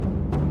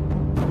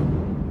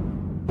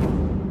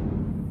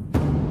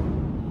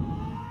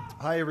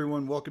Hi,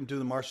 everyone. Welcome to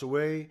the Martial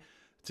Way.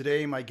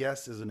 Today, my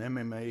guest is an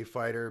MMA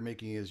fighter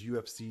making his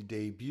UFC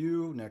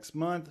debut next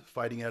month,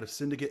 fighting out of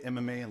Syndicate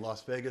MMA in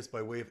Las Vegas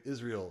by way of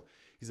Israel.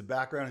 He's a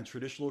background in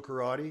traditional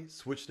karate,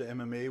 switched to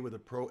MMA with a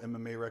pro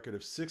MMA record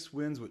of 6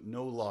 wins with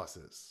no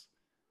losses.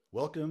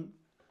 Welcome,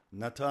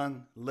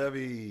 Natan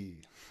Levy.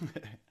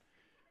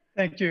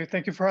 Thank you.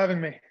 Thank you for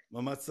having me.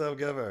 Mamatzav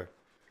Gever.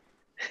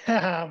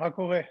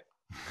 Makure.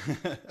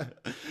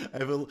 I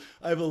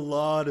have a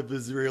lot of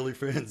Israeli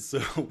friends, so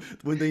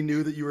when they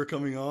knew that you were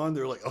coming on,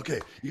 they're like, "Okay,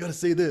 you got to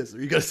say this, or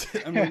you got to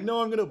say." I'm like,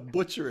 "No, I'm gonna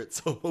butcher it."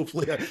 So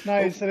hopefully, No,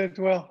 you hope. said it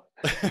well.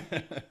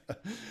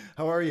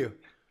 How are you?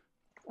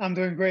 I'm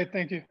doing great.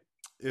 Thank you.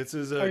 This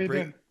is How a are you great.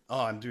 doing?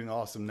 Oh, I'm doing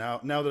awesome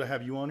now. Now that I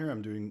have you on here,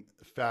 I'm doing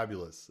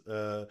fabulous.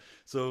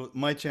 So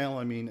my channel,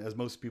 I mean, as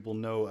most people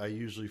know, I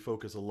usually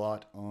focus a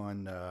lot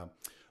on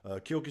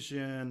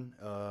Kyokushin,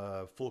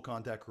 full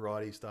contact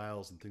karate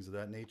styles, and things of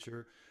that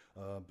nature.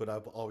 But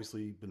I've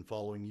obviously been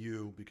following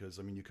you because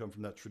I mean you come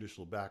from that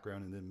traditional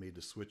background and then made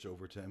the switch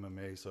over to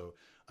MMA. So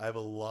I have a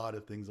lot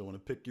of things I want to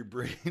pick your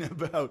brain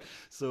about.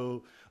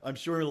 So I'm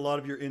sure a lot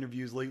of your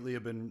interviews lately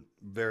have been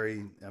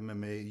very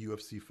MMA,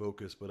 UFC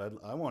focused, but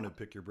I want to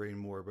pick your brain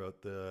more about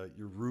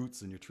your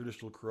roots and your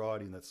traditional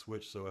karate and that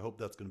switch. So I hope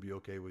that's going to be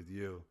okay with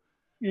you.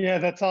 Yeah,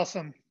 that's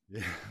awesome.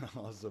 Yeah,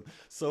 awesome.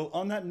 So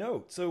on that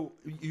note, so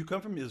you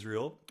come from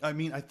Israel. I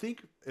mean, I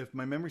think if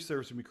my memory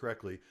serves me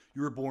correctly,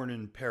 you were born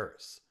in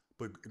Paris,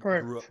 but grew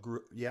Correct.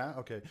 up. Yeah,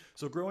 okay.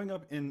 So growing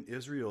up in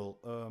Israel,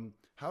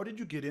 how did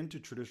you get into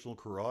traditional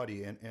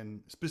karate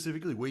and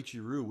specifically Wei Chi,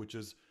 which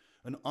is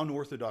an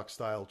unorthodox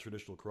style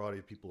traditional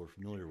karate people are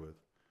familiar with?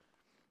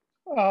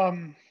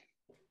 Um,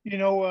 you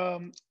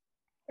know,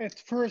 at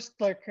first,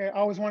 I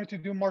always wanted to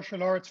do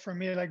martial arts. For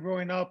me, like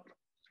growing up,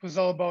 it was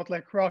all about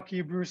like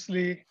Rocky, Bruce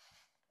Lee,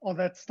 all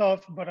that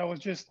stuff. But I was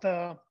just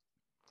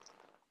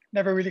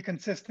never really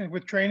consistent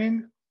with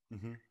training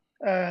Mm-hmm.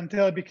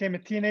 until I became a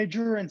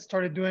teenager and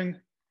started doing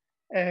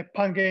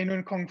Pange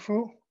Nun Kung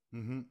Fu,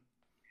 Mm-hmm.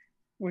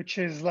 which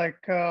is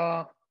like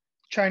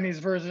Chinese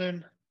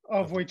version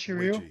of Of Wei Chi.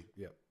 Wei Chi,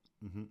 yeah.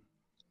 Mm-hmm.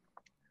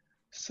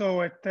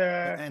 So at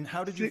And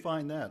how did you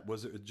find that?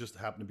 Was it just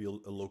happened to be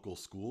a local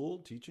school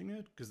teaching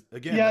it? Because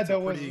again, yeah, that's a there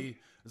was pretty,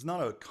 it's not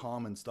a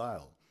common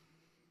style.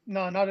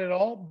 no, not at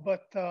all.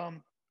 But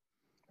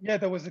yeah,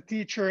 there was a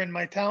teacher in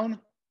my town.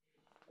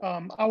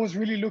 I was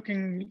really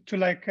looking to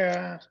like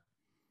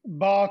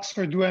box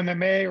or do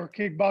MMA or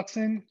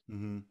kickboxing,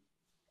 Mm-hmm.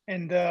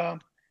 and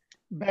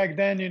back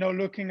then,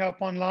 looking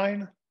up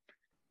online,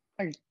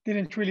 I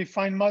didn't really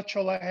find much.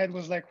 All I had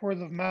was like word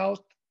of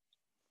mouth.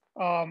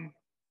 Um,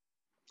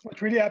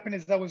 what really happened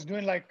is I was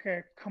doing like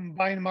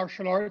combined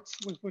martial arts,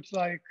 which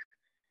like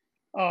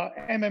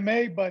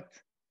MMA, but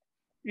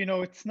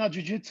it's not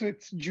jujitsu,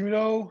 it's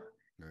judo,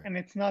 Right, and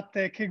it's not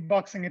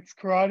kickboxing, it's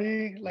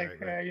karate, like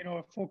right, right.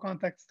 a full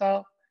contact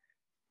style.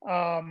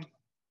 Um,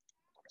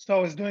 so I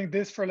was doing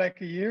this for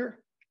like a year,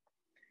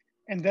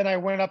 and then I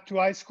went up to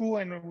high school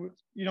and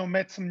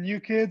met some new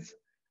kids,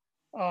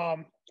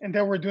 and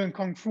they were doing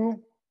kung fu.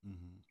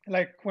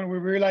 Like when we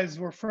realized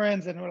we're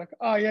friends, and we're like,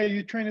 oh yeah,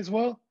 you train as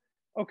well.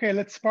 Okay,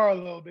 let's spar a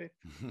little bit.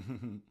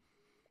 Mm-hmm.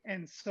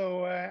 And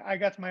so I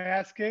got my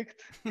ass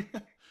kicked,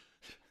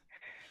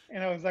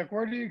 and I was like,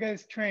 where do you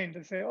guys train?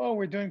 They say, oh,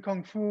 we're doing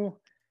kung fu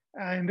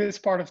in this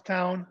part of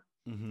town.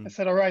 I Mm-hmm.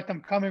 said, all right, I'm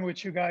coming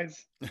with you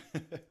guys.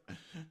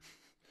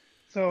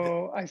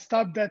 So I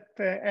stopped that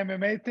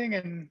MMA thing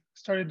and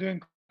started doing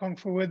kung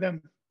fu with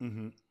them.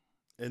 Mm-hmm.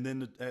 And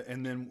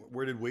then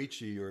where did Wei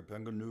Chi or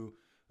Panganu,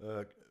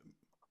 uh,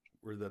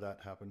 where did that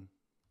happen?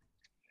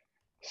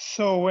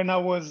 So when I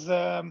was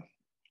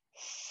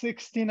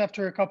 16,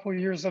 after a couple of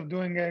years of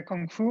doing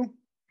kung fu,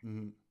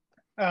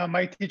 Mm-hmm.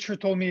 my teacher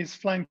told me he's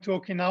flying to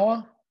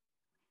Okinawa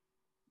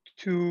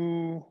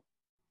to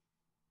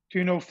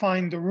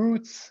find the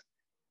roots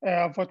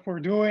of what we're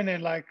doing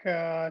and like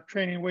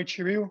training Wei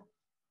Chiryu.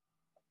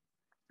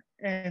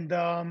 And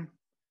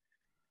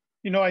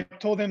I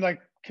told him like,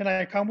 can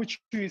I come with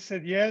you? He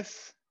said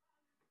yes.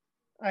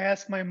 I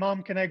asked my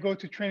mom, can I go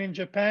to train in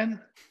Japan?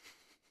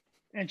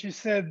 And she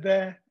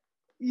said,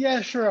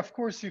 yeah, sure, of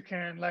course you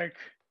can. Like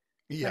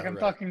Yeah, I'm right.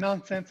 talking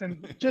nonsense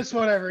and just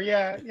whatever.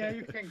 Yeah, yeah,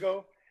 you can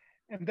go.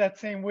 And that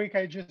same week,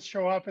 I just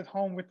show up at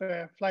home with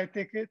a flight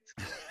ticket.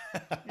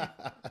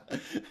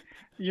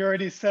 You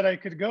already said I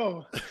could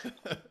go.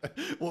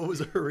 What was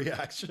her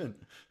reaction?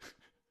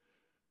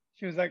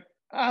 She was like,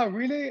 "Ah,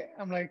 really?"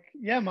 I'm like,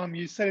 "Yeah, mom,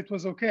 you said it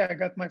was okay. I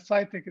got my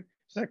flight ticket."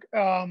 She's like,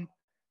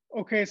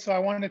 okay, so I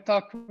want to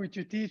talk with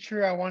your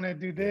teacher. I want to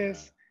do Yeah.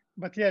 this,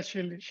 but yeah,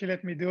 she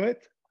let me do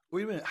it.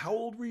 Wait a minute. How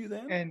old were you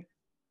then? And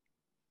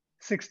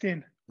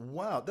 16,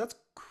 Wow, that's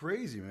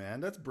crazy, man.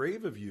 That's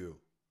brave of you.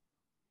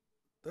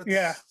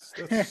 yeah,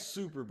 That's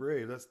super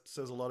brave. That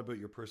says a lot about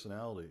your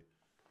personality.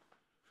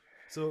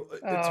 So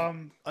it's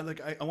Um,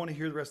 I want to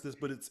hear the rest of this,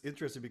 but it's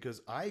interesting because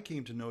I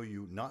came to know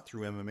you not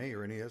through MMA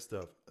or any of that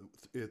stuff,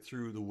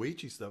 through the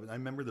Weichi stuff. And I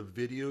remember the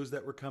videos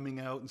that were coming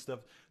out and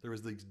stuff. There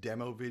was these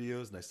demo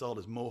videos, and I saw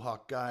this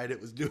Mohawk guy that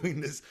was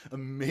doing this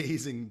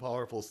amazing,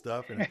 powerful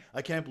stuff. And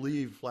I can't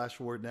believe, flash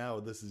forward now,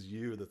 this is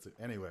you. That's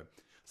anyway.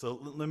 So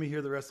let me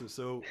hear the rest of it.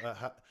 So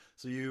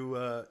so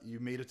you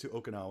made it to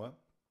Okinawa.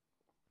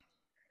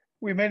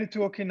 we made it to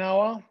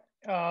Okinawa.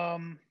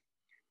 Um,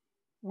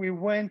 we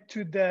went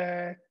to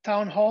the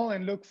town hall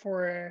and looked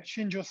for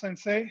Shinjo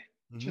Sensei,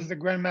 which Mm-hmm. is the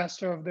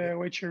grandmaster of the Yep.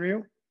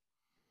 Weichi.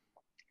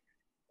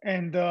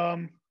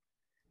 And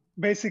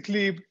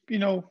basically,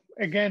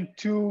 again,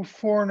 two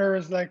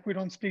foreigners, like we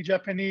don't speak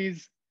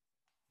Japanese,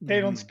 they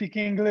don't Mm-hmm. speak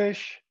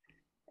English,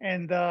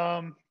 and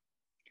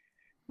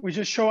we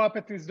just show up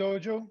at this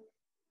dojo,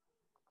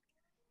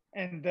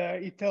 and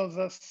he tells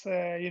us,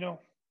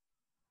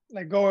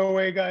 like go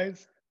away,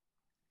 guys.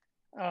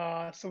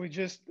 So we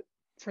just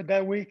for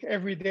that week,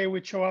 every day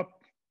we show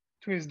up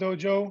to his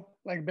dojo,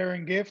 like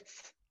bearing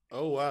gifts.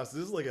 Oh wow! So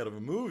this is like out of a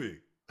movie.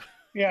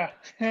 Yeah,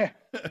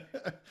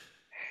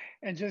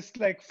 and just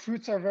like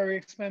fruits are very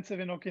expensive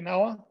in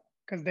Okinawa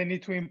because they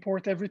need to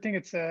import everything.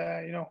 It's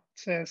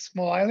a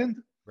small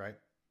island. Right.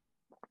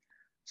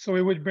 So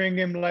we would bring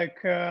him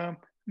like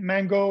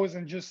mangoes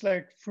and just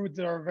like fruits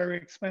that are very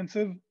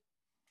expensive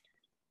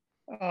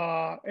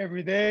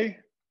every day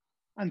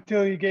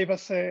until he gave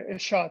us a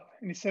shot.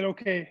 And he said,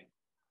 okay,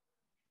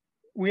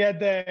 we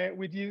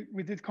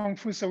did kung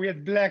fu, so we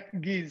had black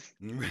geese.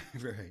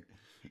 Right.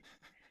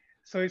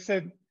 So he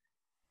said,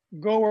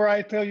 go where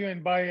I tell you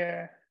and buy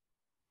a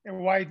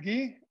white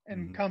gi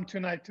and Mm-hmm. come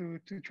tonight to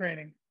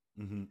training.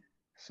 Mm-hmm.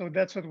 So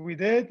that's what we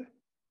did.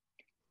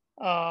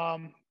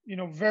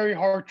 Very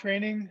hard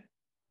training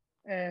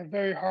and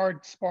very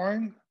hard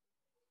sparring.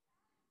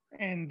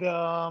 And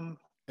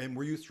And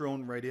were you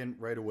thrown right in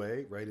right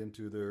away, right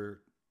into their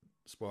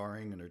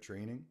sparring and their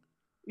training?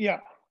 yeah,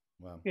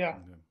 Wow. yeah.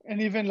 Okay.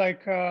 And even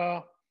like,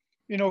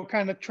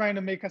 kind of trying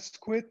to make us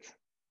quit.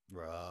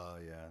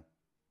 Yeah.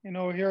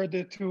 Here are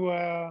the two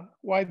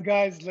white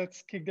guys.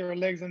 Let's kick their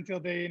legs until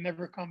they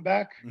never come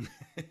back.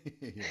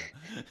 Yeah.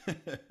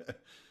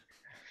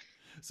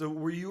 So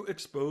were you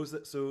exposed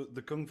that so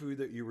the kung fu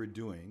that you were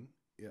doing,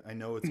 yeah, I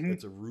know it's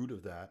Mhm. a root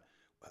of that.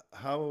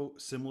 How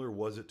similar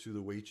was it to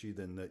the Weichi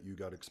then that you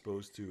got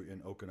exposed to in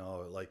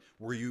Okinawa? Like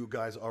were you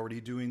guys already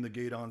doing the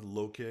gaidons,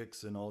 low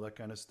kicks and all that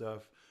kind of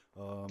stuff?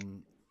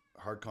 Um,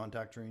 hard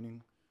contact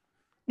training?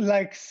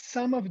 Like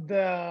some of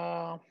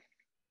the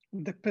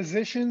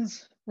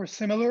positions were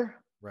similar,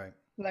 Right.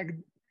 like,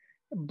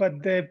 but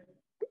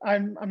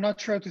I'm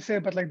not sure how to say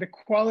it, but like the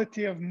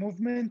quality of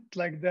movement,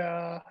 like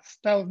the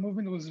style of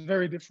movement was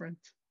very different.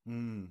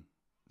 Mm,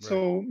 right.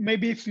 So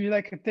maybe if you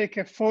like take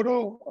a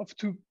photo of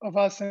two of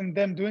us and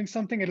them doing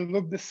something, it'll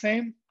look the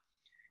same,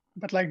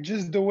 but like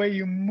just the way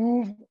you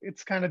move,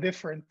 it's kind of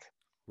different.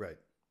 Right.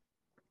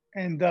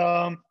 And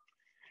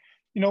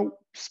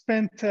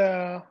spent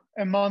a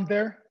month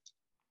there.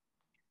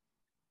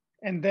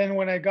 And then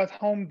when I got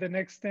home, the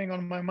next thing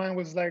on my mind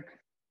was like,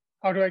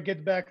 how do I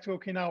get back to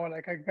Okinawa?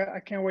 Like I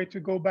can't wait to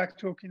go back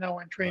to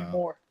Okinawa and train Wow.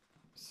 more.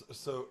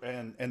 So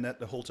and that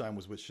the whole time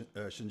was with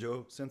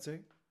Shinjo Sensei.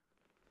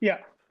 Yeah,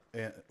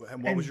 And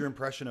what was and your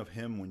impression of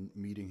him when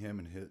meeting him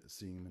and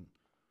seeing him?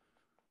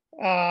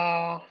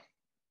 uh,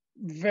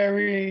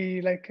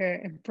 very like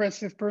an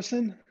impressive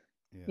person.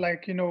 Yeah.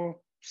 Like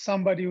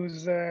somebody who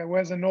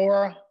has an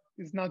aura.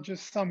 Is not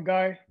just some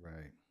guy.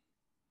 Right.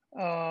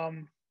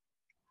 Um,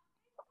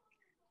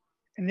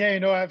 and yeah,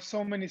 I have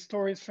so many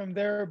stories from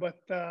there, but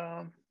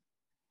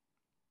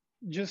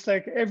just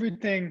like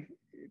everything,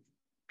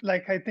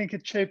 like I think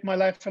it shaped my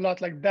life a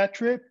lot. Like that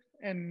trip,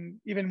 and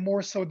even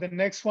more so the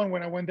next one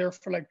when I went there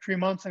for like 3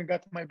 months and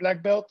got my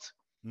black belt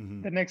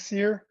Mm-hmm. the next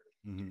year.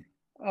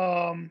 Mm-hmm.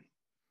 Um,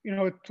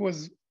 it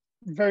was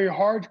very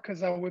hard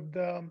because I would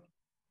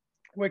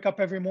wake up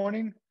every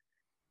morning.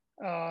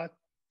 Uh,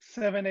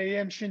 7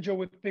 a.m. Shinjo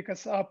would pick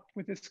us up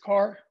with his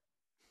car,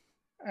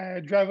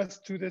 drive us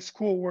to the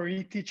school where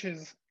he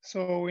teaches.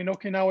 So in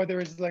Okinawa, there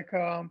is like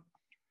a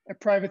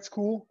private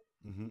school,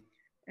 Mm-hmm.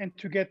 and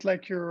to get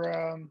like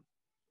I'm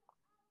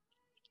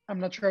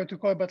not sure how to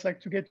call it, but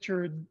like to get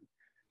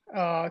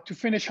to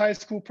finish high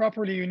school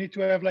properly, you need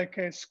to have like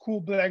a school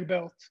black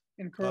belt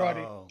in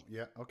karate. Oh,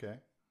 yeah. Okay.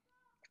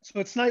 So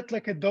it's not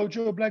like a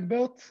dojo black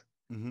belt.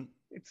 Mm-hmm.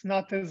 It's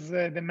not as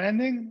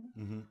demanding,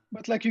 Mm-hmm.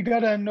 but like you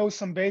gotta know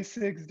some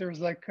basics. There's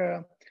like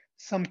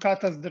some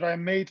katas that I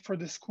made for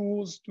the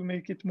schools to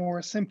make it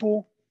more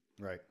simple.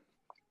 Right.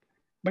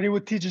 But he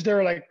would teach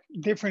there like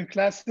different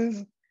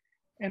classes,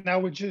 and I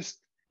would just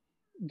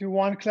do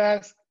one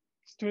class,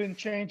 student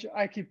change,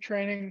 I keep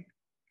training,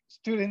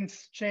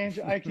 students change,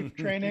 I keep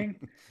training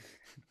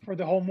for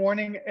the whole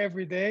morning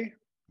every day.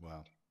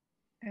 Wow.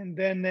 And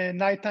then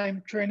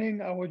nighttime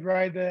training, I would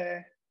ride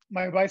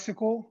my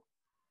bicycle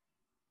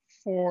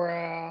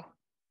for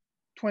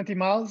 20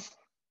 miles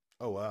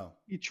Oh, wow.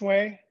 each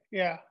way.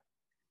 Yeah.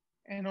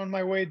 And on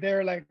my way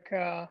there, like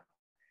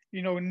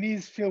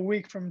knees feel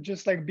weak from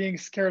just like being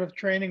scared of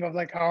training, of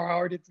like how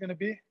hard it's gonna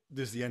be.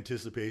 Just the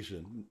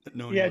anticipation,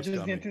 knowing Yeah, what's just the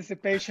coming.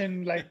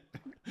 anticipation like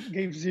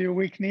gives you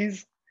weak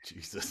knees.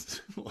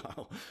 Jesus.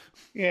 Wow.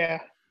 Yeah,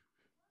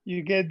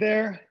 you get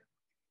there,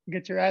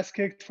 get your ass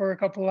kicked for a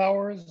couple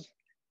hours,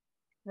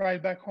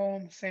 ride back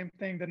home, same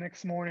thing the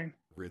next morning.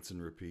 Rinse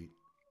and repeat.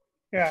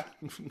 Yeah,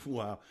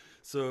 Wow.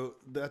 So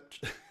that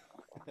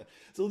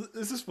so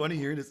this is funny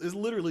hearing this. This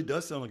literally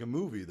does sound like a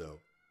movie though.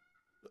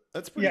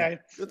 That's yeah,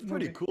 pretty it's that's a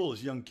pretty movie. cool.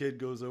 This young kid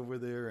goes over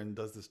there and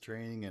does this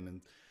training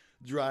and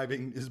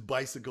driving his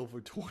bicycle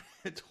for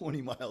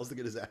 20 miles to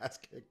get his ass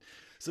kicked.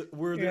 So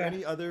were there Yeah.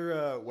 any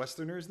other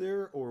Westerners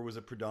there or was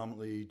it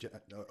predominantly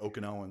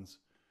Okinawans?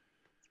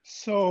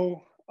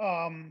 So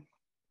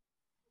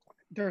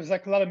there's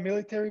like a lot of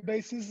military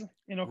bases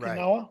in Right.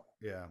 Okinawa.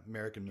 Yeah.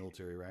 American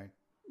military, right?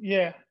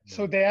 Yeah. Yeah.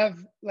 So they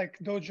have like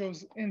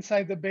dojos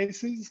inside the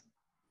bases,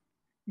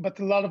 but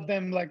a lot of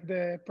them, like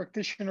the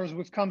practitioners,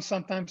 would come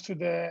sometimes to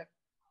the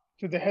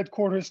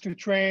headquarters to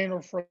train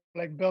or for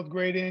like belt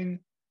grading,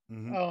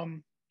 Mm-hmm.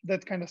 um,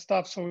 that kind of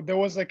stuff. So there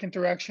was like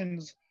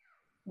interactions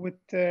with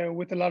a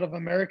lot of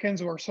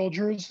Americans or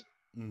soldiers,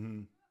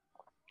 Mm-hmm.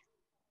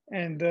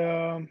 and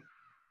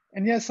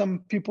and yeah, some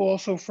people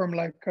also from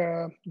like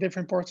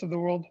different parts of the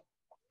world.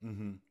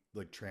 Mm-hmm.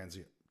 Like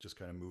transient, just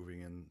kind of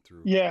moving in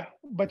through. Yeah,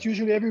 but Yeah.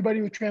 usually everybody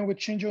who trained with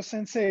Shinjo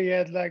Sensei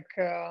had like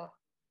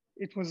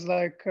it was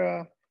like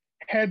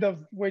head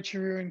of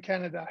Weichiryu in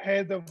Canada,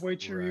 head of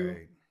Weichiryu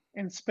Right.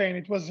 in Spain.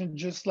 It wasn't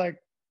just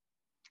like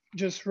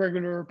just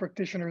regular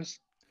practitioners.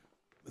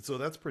 So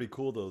that's pretty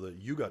cool though that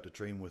you got to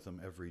train with him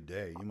every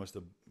day. You must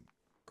have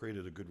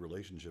created a good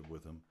relationship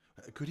with him.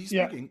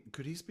 Yeah,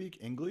 Could he speak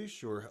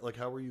English or like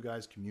how were you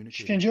guys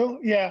communicating? Shinjo.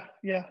 Yeah,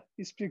 yeah,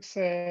 he speaks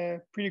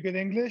pretty good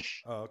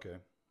English. Oh, okay.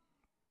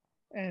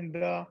 And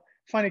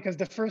funny because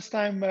the first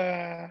time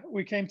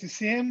we came to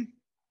see him,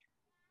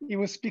 he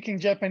was speaking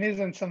Japanese,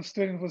 and some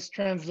student was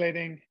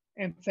translating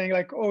and saying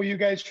like, "Oh, you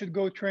guys should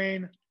go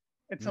train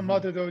at some Mm-hmm.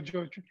 other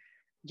dojo,"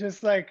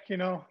 just like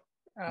Mm.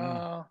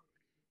 uh,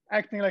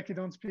 acting like you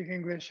don't speak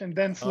English, and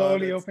then Oh,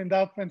 slowly opened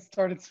up and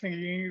started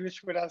speaking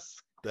English with us.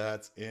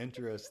 that's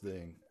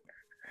interesting.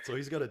 So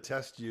he's got to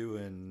test you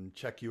and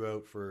check you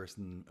out first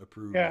and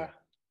approve you. Yeah,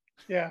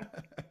 yeah,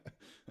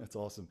 That's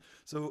awesome.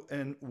 So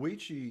and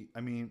Weichi,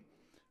 I mean,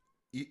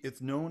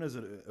 it's known as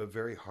a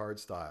very hard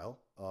style.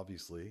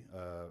 Obviously,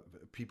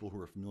 people who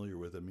are familiar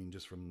with it, I mean,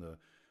 just from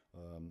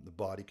the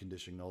body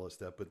conditioning and all that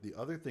stuff. But the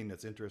other thing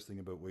that's interesting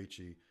about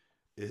Weichi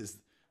is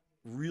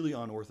really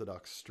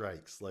unorthodox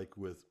strikes, like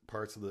with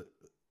parts of the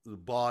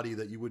body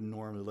that you wouldn't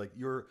normally like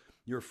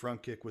your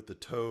front kick with the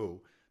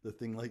toe, the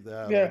thing like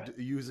that, yeah. like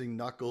using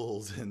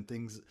knuckles and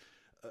things.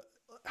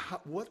 Uh,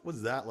 what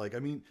was that like? I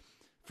mean,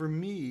 for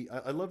me,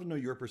 I'd love to know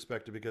your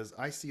perspective because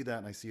I see that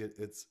and I see it.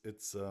 It's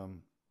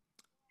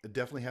it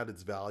definitely had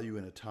its value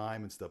in a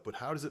time and stuff, but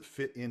how does it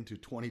fit into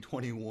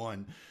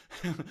 2021?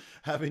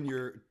 Having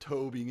your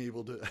toe being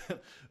able to,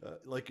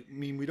 like, I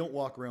mean, we don't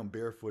walk around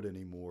barefoot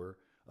anymore.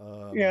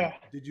 Yeah.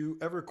 Did you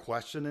ever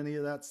question any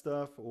of that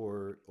stuff,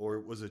 or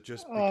was it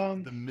just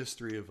Um, the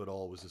mystery of it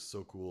all was just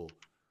so cool?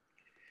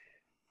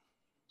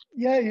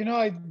 yeah,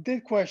 I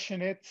did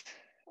question it.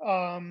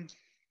 Um,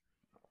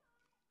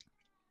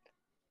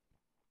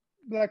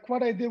 like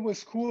what I did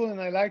was cool and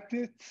I liked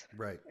it.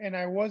 Right. And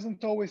I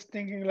wasn't always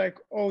thinking like,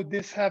 oh,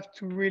 this have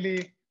to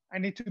really, I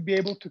need to be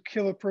able to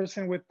kill a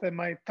person with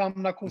my thumb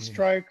knuckle Yeah.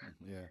 strike.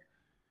 Yeah.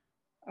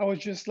 I was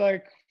just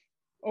like,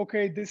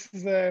 okay, this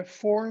is a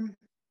form.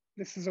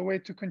 This is a way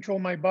to control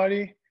my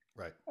body.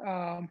 Right.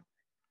 Um,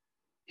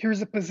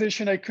 here's a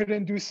position I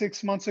couldn't do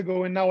 6 months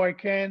ago, and now I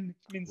can.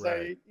 It means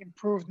Right. I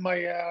improved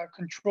my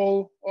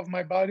control of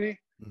my body.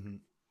 Hmm.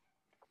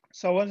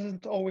 So I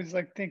wasn't always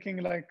like thinking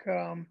like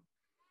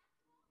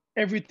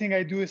everything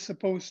I do is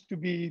supposed to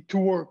be to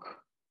work.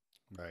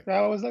 Right. So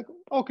I was like,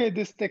 okay,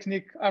 this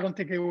technique, I don't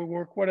think it will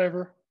work,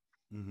 whatever.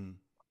 Hmm.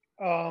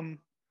 Um,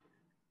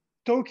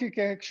 toe kick,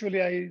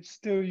 actually, I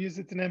still use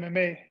it in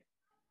MMA.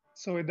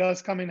 So it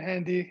does come in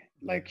handy.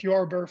 Yeah. Like you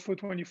are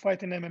barefoot when you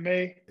fight in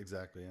MMA.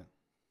 Exactly. Yeah.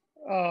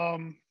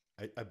 Um,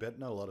 I bet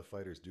not a lot of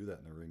fighters do that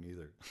in the ring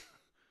either.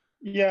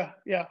 yeah,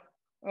 yeah.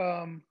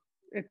 Um,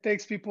 it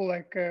takes people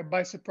like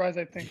by surprise,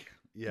 I think.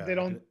 Yeah. They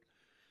don't,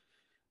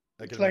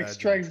 I can it like imagine.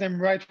 strikes them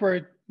right where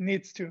it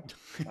needs to. Um,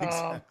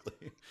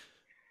 Exactly.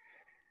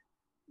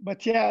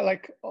 but yeah,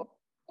 like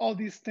all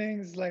these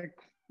things, like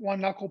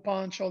one knuckle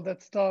punch, all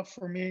that stuff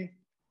for me,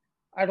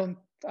 I don't,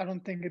 I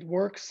don't think it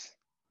works.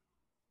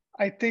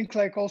 I think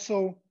like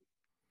also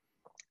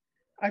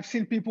I've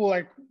seen people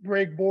like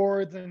break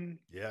boards and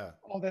Yeah.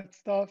 all that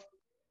stuff.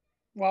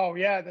 Wow,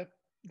 yeah,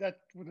 that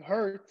would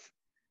hurt,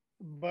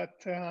 but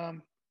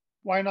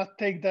why not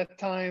take that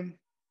time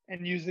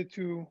and use it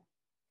to,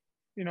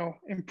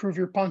 improve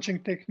your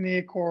punching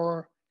technique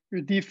or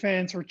your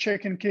defense or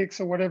chicken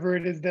kicks or whatever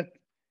it is that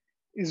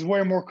is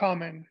way more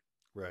common.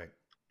 Right.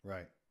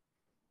 Right.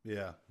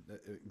 Yeah.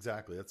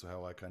 Exactly. That's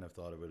how I kind of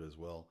thought of it as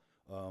well.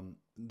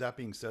 That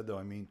being said, though,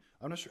 I mean,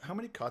 I'm not sure how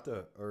many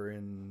kata are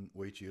in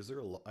Weichi. Is there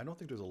a lot? I don't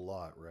think there's a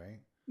lot, right?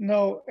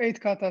 No, 8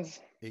 katas.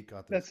 Eight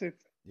katas. That's it.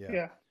 Yeah.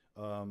 Yeah.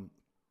 Um,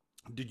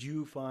 did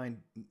you find,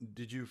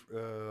 did you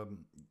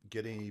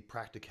get any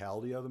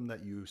practicality of them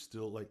that you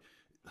still like?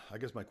 I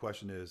guess my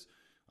question is,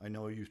 I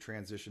know you've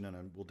transitioned,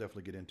 and we'll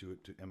definitely get into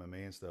it to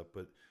MMA and stuff,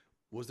 but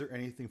was there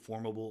anything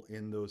formable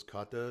in those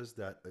katas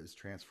that is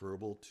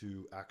transferable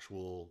to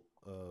actual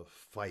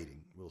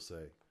fighting, we'll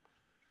say?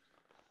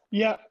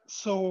 Yeah.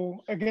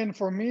 So again,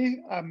 for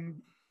me,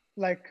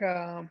 like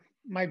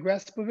my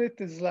grasp of it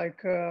is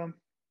like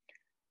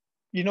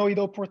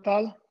Ido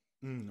Portal,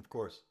 Of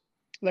course.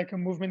 like a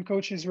movement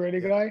coach, Israeli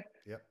Yep. guy.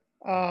 Yep.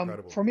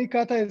 Incredible. For me,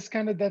 kata is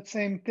kind of that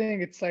same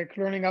thing. It's like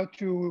learning how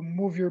to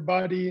move your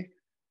body,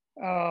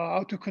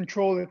 how to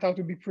control it, how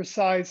to be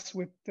precise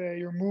with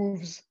your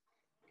moves.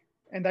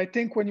 And I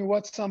think when you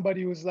watch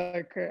somebody who's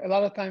like, a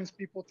lot of times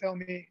people tell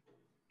me,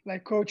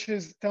 like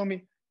coaches tell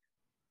me,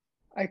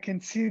 I can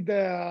see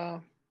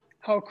the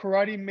how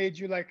karate made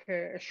you like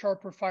a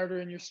sharper fighter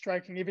in your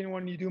striking. Even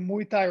when you do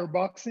Muay Thai or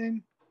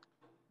boxing,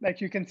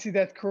 like you can see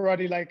that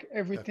karate, like That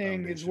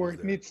everything is foundation where is it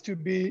there. needs to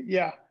be.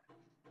 Yeah.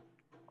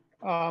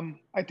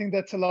 I think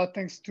that's a lot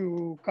thanks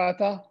to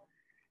kata,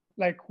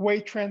 like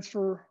weight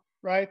transfer,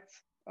 right?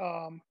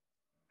 Um,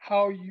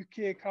 how you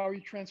kick, how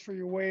you transfer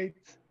your weight,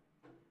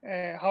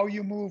 how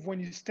you move when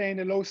you stay in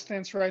a low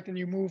stance, right? And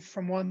you move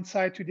from one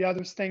side to the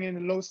other, staying in a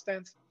low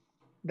stance.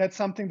 That's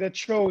something that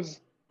shows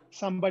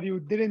somebody who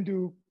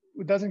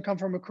doesn't come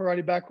from a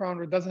karate background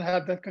or doesn't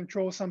have that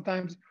control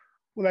sometimes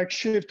will like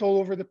shift all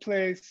over the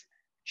place,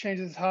 change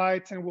his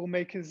heights, and will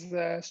make his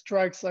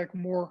strikes like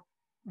more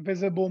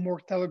visible, more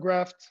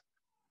telegraphed.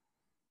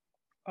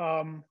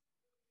 Um,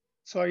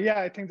 so yeah,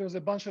 I think there's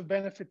a bunch of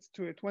benefits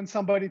to it. When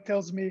somebody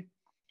tells me,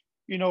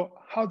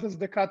 how does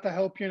the kata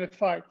help you in a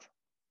fight?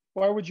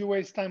 Why would you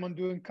waste time on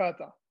doing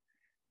kata?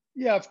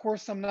 Yeah, of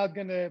course, I'm not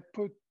going to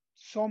put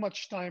so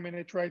much time in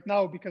it right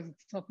now because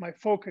it's not my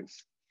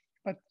focus.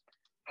 But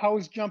how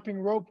is jumping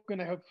rope going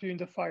to help you in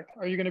the fight?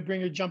 Are you going to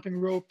bring your jumping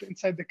rope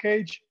inside the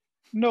cage?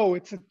 No,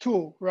 it's a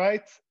tool,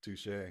 right?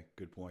 Touche.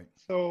 Good point.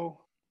 So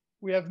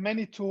we have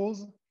many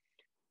tools.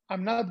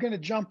 I'm not going to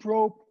jump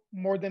rope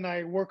more than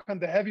I work on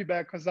the heavy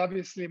bag because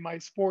obviously my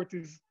sport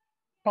is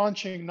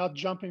punching, not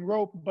jumping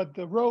rope. But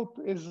the rope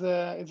is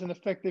an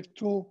effective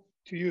tool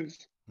to use.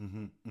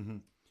 Hmm. Hmm.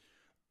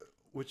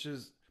 Which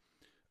is,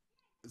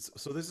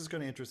 so this is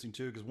kind of interesting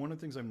too, because one of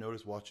the things I've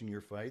noticed watching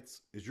your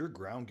fights is your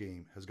ground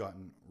game has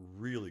gotten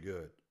really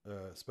good,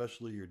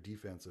 especially your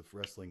defensive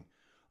wrestling.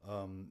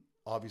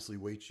 Obviously,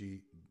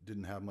 Weichi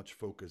didn't have much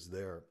focus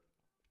there.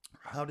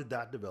 How did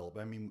that develop?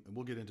 I mean,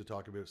 we'll get into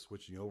talking about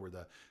switching over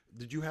that.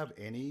 Did you have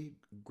any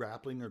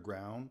grappling or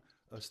ground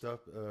stuff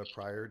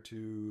prior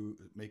to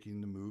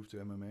making the move to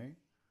MMA?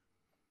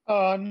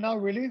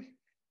 Not really.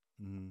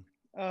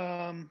 Mm-hmm.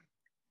 Um,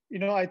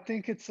 I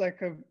think it's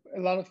like a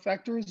lot of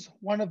factors.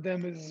 One of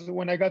them is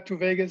when I got to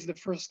Vegas the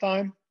first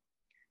time,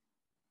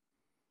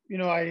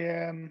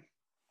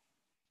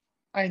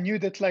 I knew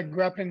that like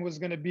grappling was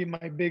going to be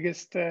my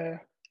biggest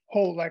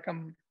hole. Like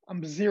I'm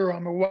zero.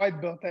 I'm a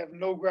white belt. I have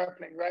no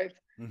grappling, right?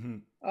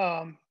 Mm-hmm.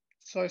 Um,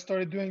 so I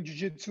started doing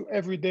jujitsu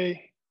every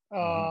day,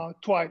 Mm-hmm.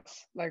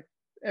 twice. Like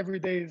every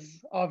day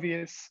is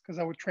obvious because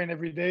I would train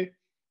every day.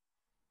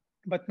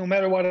 But no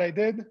matter what I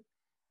did,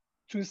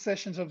 2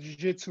 sessions of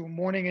jujitsu,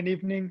 morning and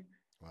evening.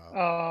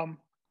 Wow. Um,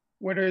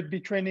 whether it be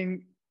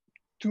training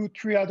 2,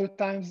 3 other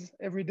times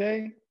every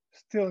day,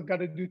 still got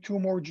to do 2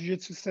 more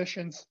jiu-jitsu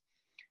sessions.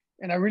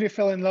 And I really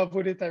fell in love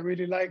with it. I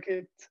really like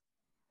it.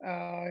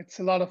 It's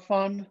a lot of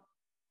fun.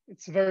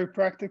 It's very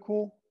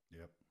practical.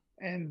 Yep.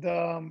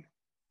 And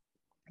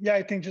yeah,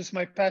 I think just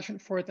my passion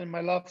for it and my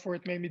love for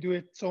it made me do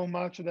it so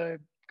much that I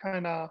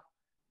kind of,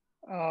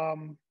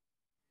 um,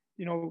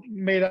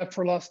 made up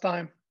for lost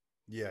time.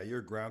 Yeah,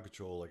 your ground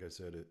control, like I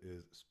said, it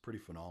is pretty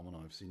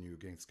phenomenal. I've seen you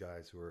against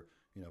guys who are,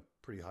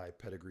 pretty high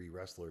pedigree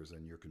wrestlers,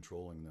 and you're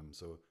controlling them.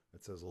 So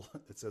it says a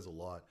lot. It says a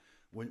lot.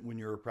 When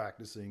you're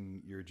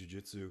practicing your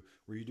jujitsu,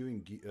 were you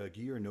doing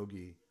gi or no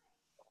gi?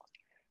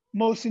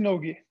 Mostly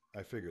nogi.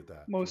 I figured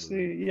that for the ring.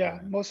 Mostly, yeah, Yeah,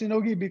 mostly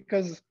nogi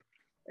because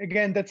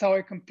again, that's how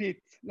I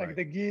compete. Like right.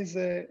 the gi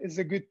is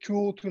a good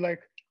tool to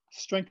like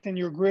strengthen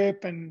your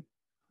grip and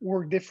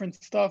work different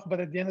stuff. But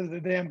at the end of the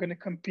day, I'm gonna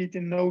compete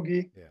in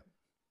nogi, Yeah,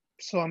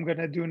 so I'm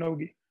gonna do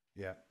nogi.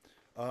 yeah.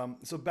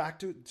 So back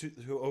to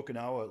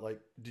Okinawa.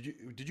 Like,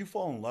 did you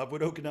fall in love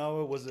with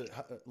Okinawa?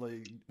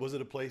 Was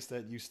it a place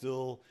that you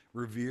still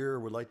revere, or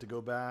would like to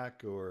go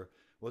back, or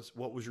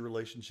what was your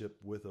relationship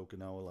with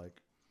Okinawa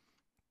like?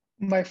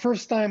 My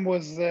first time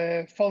was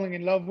falling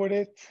in love with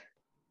it.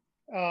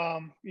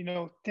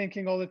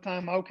 Thinking all the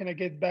time, how can I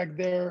get back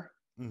there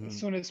as Mm-hmm.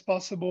 soon as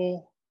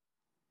possible?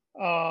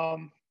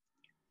 Um,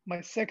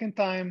 my second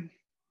time,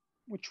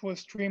 which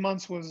was 3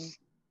 months, was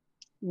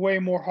way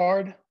more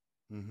hard,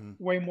 Mm-hmm.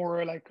 way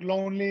more like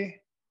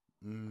lonely.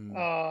 Mm.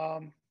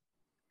 Um,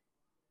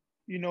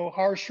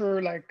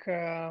 harsher, like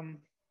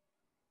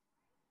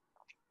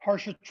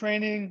harsher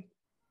training,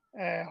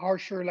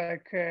 harsher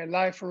like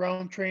life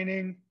around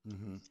training.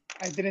 Mm-hmm.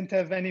 I didn't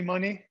have any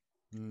money.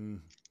 Mm.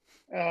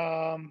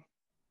 Um,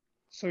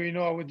 So,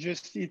 I would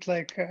just eat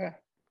like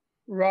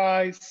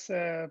rice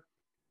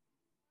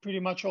pretty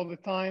much all the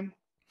time.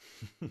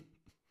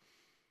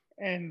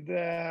 And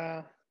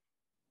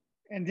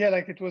yeah,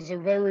 like it was a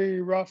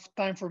very rough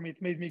time for me.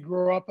 It made me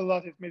grow up a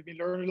lot. It made me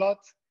learn a lot,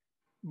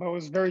 but it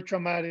was very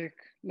traumatic.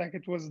 Like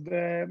it was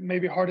the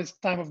maybe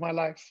hardest time of my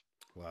life.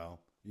 Wow.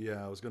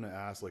 Yeah, I was going to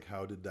ask, like,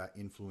 how did that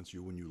influence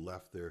you when you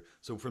left there?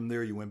 So from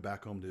there, you went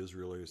back home to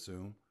Israel, I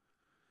assume.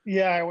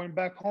 Yeah, I went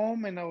back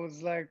home and I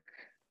was like,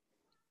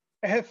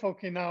 F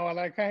okay now,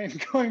 like I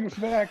ain't going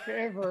back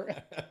ever.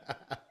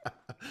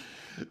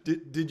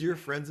 Did your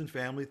friends and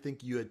family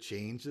think you had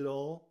changed at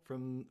all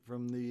from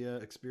the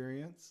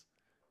experience?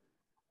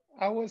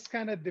 I was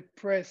kind of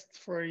depressed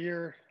for a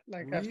year,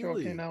 like after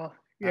Really? Okinawa.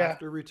 Yeah,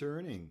 After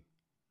returning?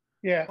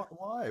 yeah.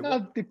 Why?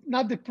 What?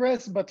 Not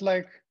depressed, but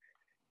like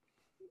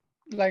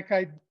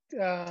I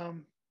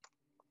um,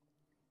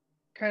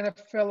 kind of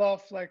fell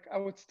off. Like I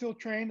would still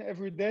train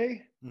every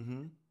day,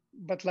 Mm-hmm.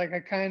 but like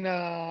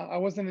I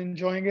wasn't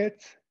enjoying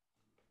it.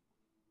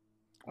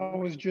 I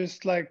was Really?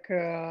 just like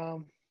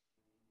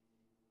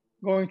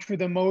going through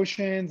the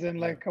motions, and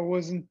Yeah. like I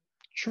wasn't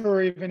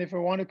sure even if I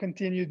want to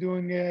continue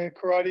doing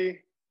karate.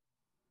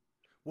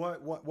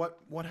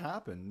 What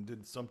happened?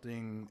 Did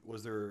something,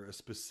 was there a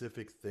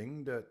specific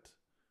thing that,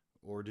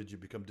 or did you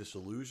become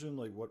disillusioned?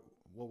 Like what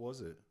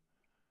was it?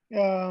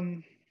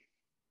 Um,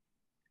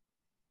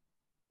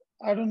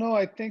 I don't know.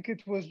 I think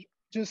it was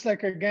just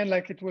like again,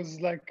 like it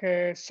was like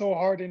so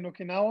hard in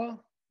Okinawa,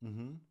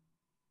 Mm-hmm.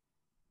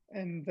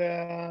 and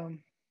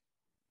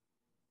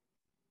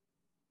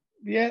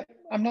yeah,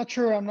 I'm not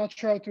sure. I'm not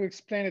sure how to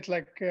explain it.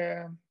 Like,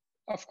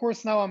 of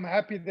course, now I'm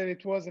happy that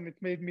it was, and it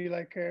made me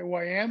like who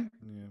I am.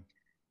 Yeah.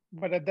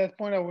 But at that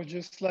point, I was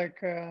just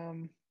like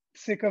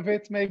sick of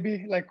it.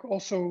 Maybe like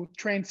also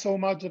trained so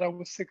much that I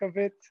was sick of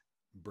it,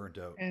 Burnt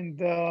out. and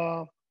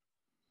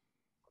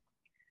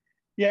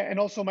yeah, and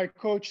also my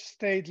coach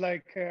stayed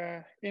like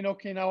in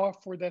Okinawa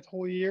for that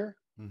whole year.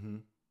 Mm-hmm.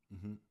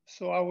 Mm-hmm.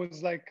 So I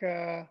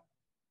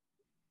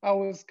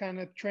was kind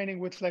of training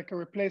with like a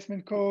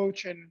replacement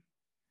coach, and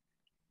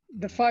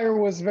the Mm-hmm. fire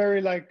was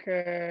very like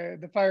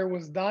the fire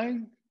was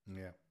dying.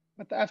 Yeah.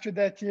 But after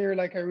that year,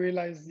 like I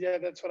realized, yeah,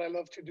 that's what I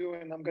love to do,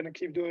 and I'm gonna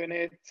keep doing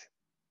it.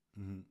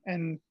 Mm-hmm.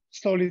 And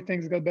slowly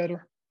things got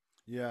better.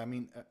 Yeah. I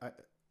mean,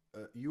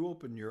 you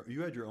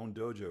had your own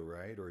dojo,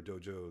 right? Or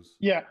dojos?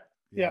 Yeah,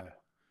 yeah,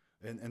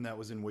 Yeah. And that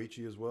was in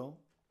Weichi as well?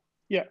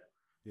 yeah.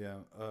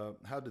 Yeah.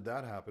 How did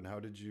that happen? How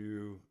did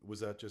you, was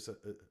that just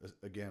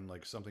again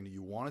like something that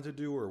you wanted to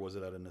do, or was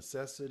it out of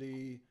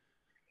necessity?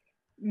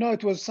 No,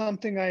 it was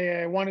something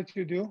I wanted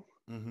to do,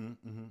 Mm-hmm.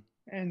 Mm-hmm.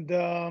 and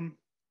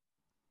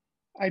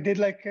I did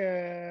like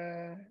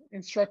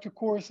instructor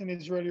course in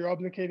Israel. You're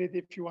obligated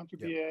if you want to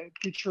Yep. be a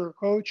teacher or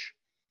coach,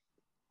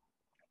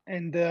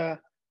 and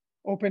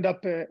opened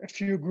up a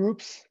few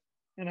groups,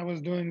 and I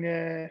was doing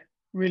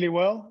really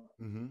well.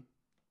 Mm-hmm.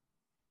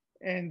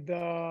 And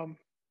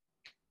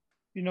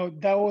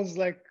that was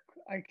like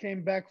I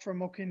came back from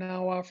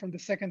Okinawa from the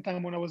second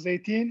time when I was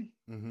 18,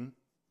 Mm-hmm.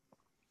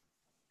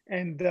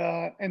 and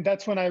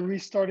that's when I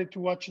restarted to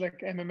watch like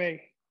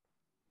MMA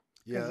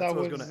Yeah, because that's what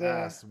I was going to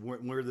ask.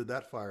 Where did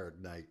that fire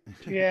ignite?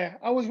 yeah,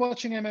 I was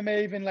watching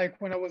MMA even like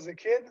when I was a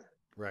kid,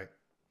 Right.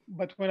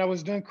 but when I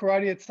was doing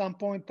karate at some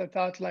point, I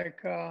thought like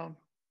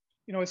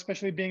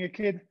especially being a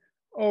kid,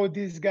 oh,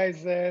 these guys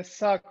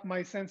suck.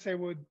 My sensei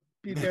would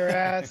beat their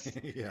ass,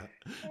 Yeah.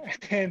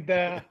 and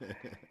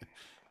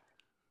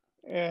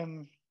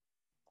um,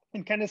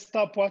 and kind of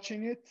stopped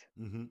watching it.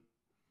 Mm-hmm.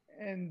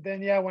 And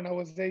then yeah, when I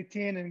was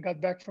 18 and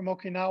got back from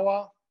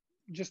Okinawa,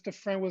 just a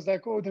friend was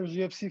like, "Oh, there's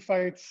UFC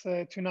fights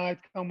tonight.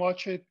 Come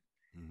watch it."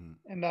 Mm-hmm.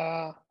 And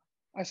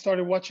I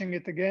started watching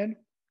it again,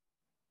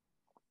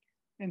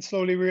 and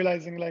slowly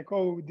realizing like,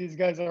 "Oh, these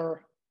guys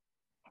are."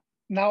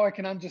 Now I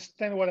can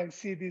understand what I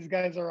see. These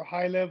guys are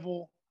high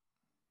level.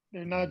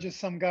 They're not just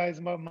some guys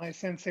my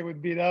sensei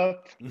would beat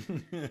up,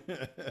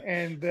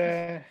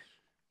 and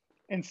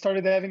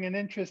started having an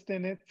interest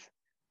in it.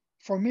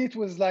 For me, it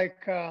was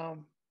like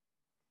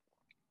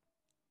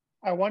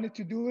I wanted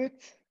to do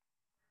it,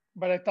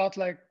 but I thought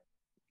like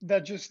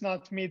that's just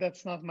not me.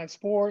 That's not my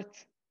sport.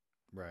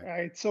 Right.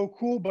 It's so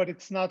cool, but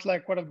it's not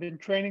like what I've been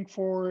training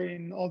for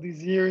in all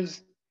these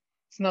years.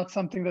 It's not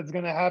something that's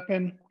gonna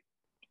happen.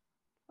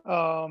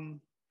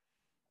 Um,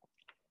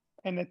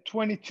 and at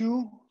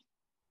 22,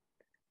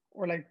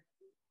 or like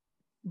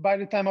by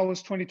the time I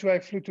was 22, I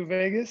flew to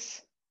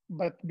Vegas.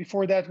 But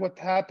before that, what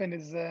happened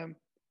is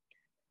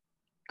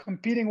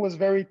competing was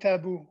very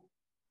taboo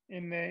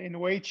in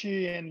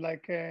Weichi and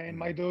like in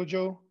my Mm-hmm.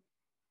 dojo.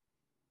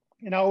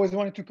 And I always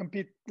wanted to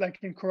compete like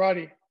in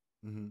karate.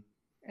 Mm-hmm.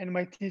 And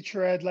my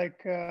teacher had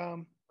like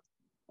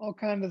all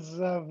kinds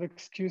of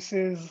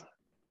excuses,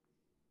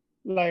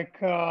 like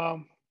why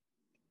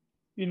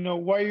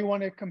you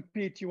want to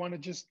compete? You want to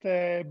just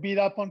beat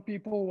up on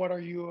people? What are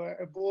you,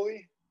 a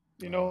bully?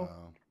 You Oh know?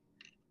 wow.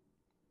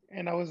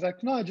 And I was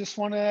like, no, I would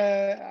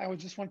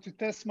just want to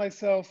test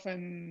myself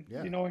and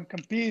Yeah. and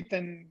compete.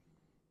 And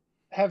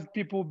have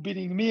people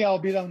beating me, I'll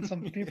beat on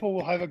some people,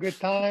 we'll have a good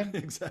time.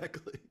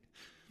 Exactly.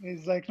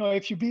 He's like, no,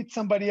 if you beat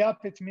somebody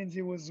up, it means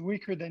he was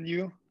weaker than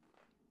you.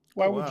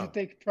 Why Oh would you wow.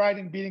 take pride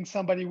in beating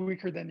somebody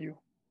weaker than you?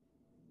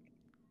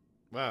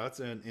 Wow, that's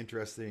an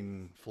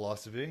interesting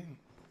philosophy.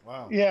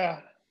 Wow. Yeah,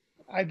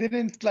 I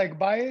didn't like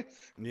buy it,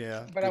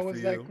 Yeah, but I good for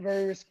was like you.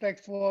 very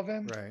respectful of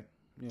him, Right.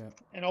 Yeah.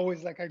 and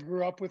always like I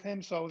grew up with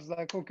him, so I was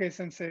like, okay,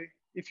 sensei,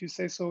 if you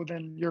say so,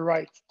 then you're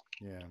right.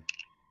 Yeah.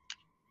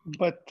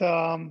 But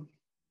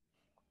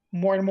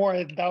more and more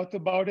I doubt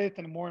about it,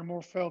 and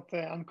more felt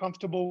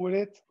uncomfortable with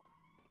it.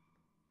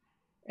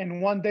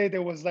 And one day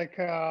there was like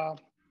a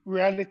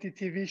reality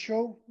TV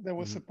show that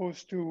was Mm-hmm.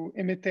 supposed to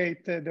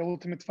imitate the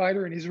Ultimate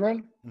Fighter in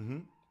Israel.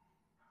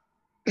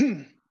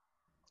 Mm-hmm.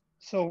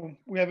 So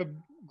we have a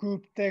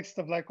group text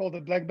of like all the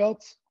black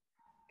belts,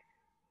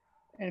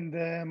 and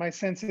my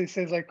sensei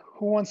says like,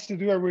 who wants to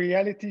do a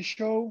reality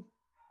show,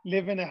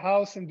 live in a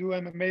house and do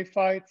MMA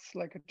fights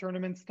like a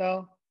tournament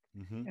style?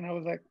 Mm-hmm. And I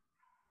was like,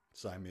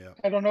 Sign me up.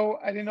 I don't know,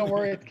 I didn't know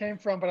where it came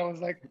from, but I was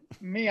like,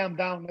 me, I'm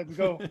down, let's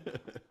go.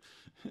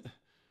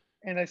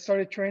 And I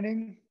started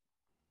training,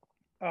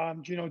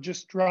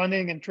 just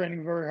running and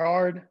training very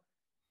hard.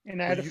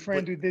 And I but had a you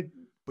friend but who did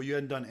but you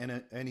hadn't done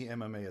any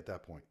MMA at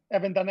that point.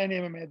 haven't done any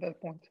MMA at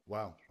that point.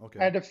 Wow. I Okay.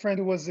 had a friend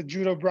who was a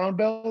judo brown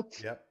belt,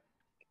 Yep.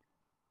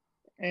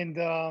 and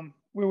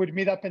we would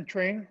meet up and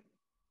train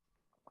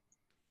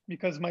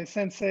because my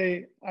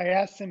sensei, I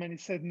asked him and he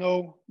said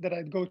no, that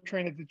I'd go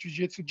train at the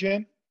jiu-jitsu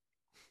gym.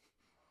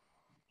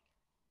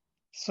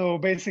 So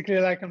basically,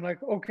 like, I'm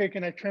like, okay,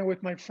 can I train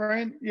with my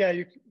friend? Yeah,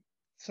 you.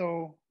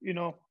 So,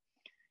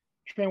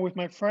 train with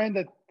my friend.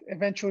 That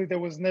eventually there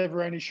was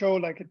never any show,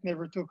 like it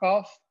never took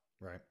off.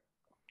 Right.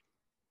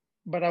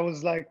 But I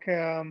was like,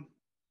 I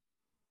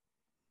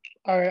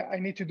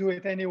need to do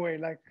it anyway.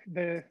 Like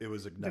It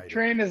was the ignited.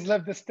 train has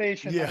left the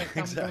station. Yeah, Like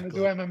I'm gonna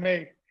do exactly.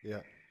 MMA. Yeah.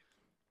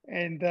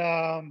 And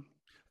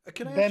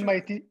Can I ask then you?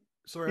 my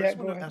Sorry, I yeah, just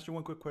want go to ahead. ask you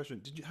one quick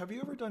question. Have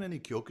you ever done any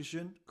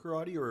Kyokushin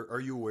karate, or are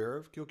you aware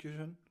of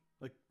Kyokushin?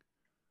 Like,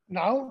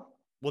 Now,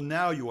 well,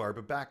 now you are,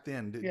 but back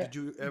then, did, yeah, did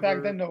you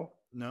back then, ever? no,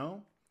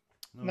 No.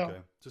 no. Okay,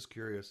 just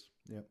curious.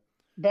 Yeah.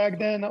 Back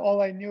then,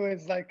 all I knew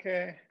is like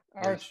our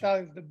Wait. You-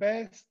 style is the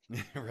best.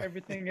 right.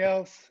 Everything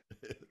else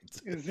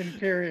is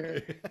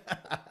inferior.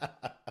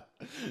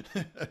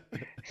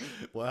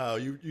 Wow,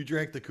 you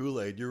drank the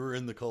Kool-Aid. You were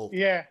in the cult.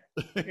 Yeah,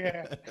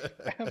 yeah,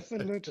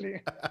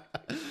 absolutely.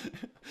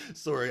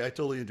 Sorry, I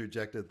totally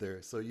interjected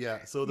there. So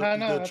yeah, so the No,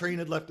 no, the train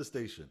had left the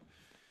station.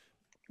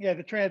 yeah.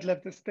 The train had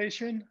left the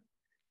station.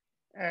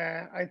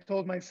 I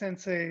told my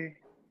sensei,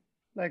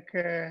 like,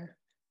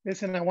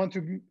 listen, I want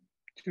to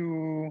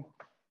to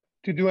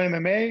do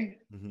MMA.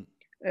 Hmm.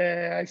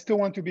 I still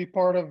want to be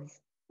part of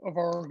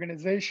our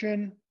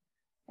organization.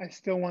 I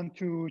still want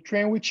to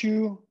train with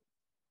you.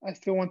 I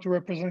still want to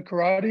represent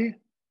karate,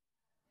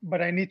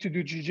 but I need to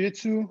do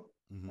jujitsu.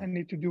 Hmm. I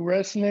need to do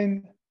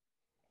wrestling,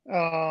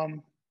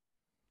 um,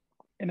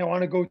 and I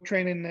want to go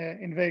train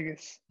in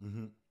Vegas.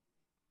 Hmm.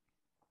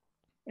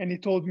 And he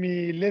told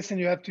me, listen,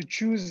 you have to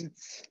choose.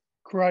 It's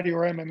karate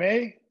or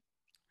MMA.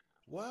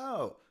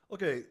 Wow.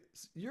 Okay,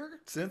 your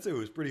sensei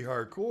was pretty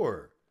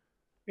hardcore.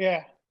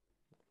 Yeah,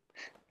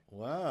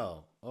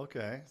 Wow.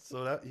 Okay,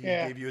 so that he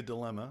yeah, gave you a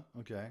dilemma.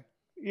 Okay.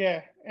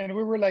 yeah. And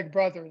we were like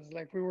brothers.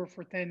 Like we were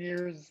for 10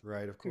 years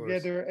Right. Of course.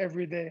 together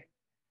every day.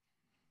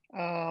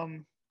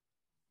 Um,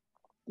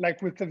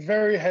 like with a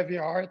very heavy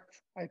heart,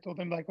 I told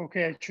him like,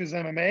 okay, I choose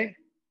MMA.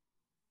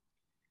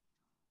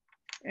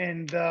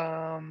 And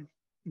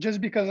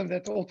just because of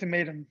that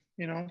ultimatum.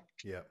 Yeah.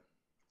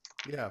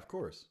 Yeah. Of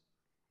course.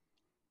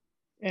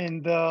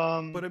 And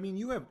But I mean,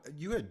 you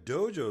had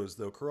dojos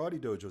though, karate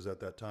dojos at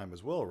that time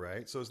as well,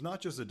 right? So it's not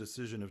just a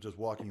decision of just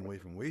walking away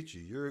from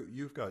Weichi.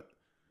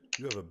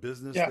 You have a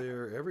business yeah,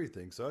 there,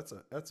 everything. So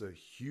that's a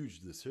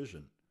huge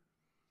decision.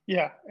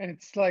 yeah. And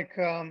it's like,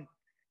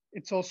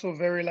 it's also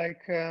very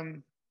like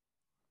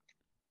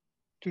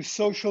to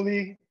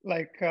socially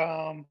like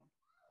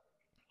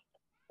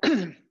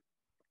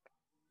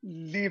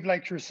leave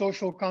like your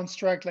social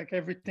construct, like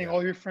everything, Yeah.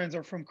 all your friends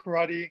are from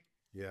karate.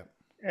 Yeah.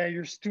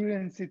 Your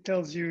students, it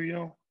tells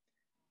you,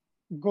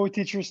 go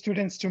teach your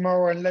students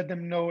tomorrow and let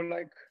them know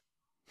like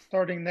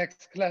starting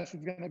next class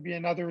is going to be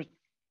another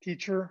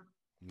teacher.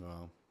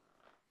 No.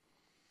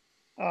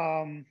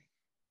 um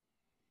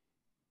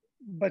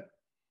but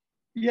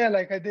yeah,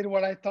 like I did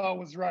what I thought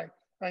was right.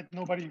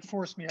 Nobody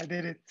forced me, I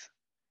did it.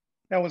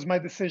 That was my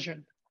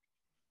decision.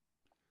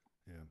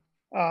 Yeah.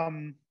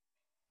 um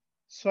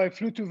so I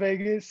flew to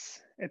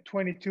Vegas at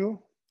 22.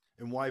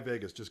 And why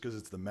Vegas? Just because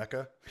it's the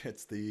Mecca?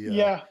 It's the Yeah,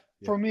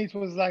 yeah. for me it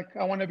was like,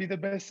 I want to be the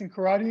best in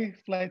karate,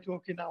 fly to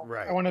Okinawa. I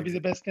Right. want to be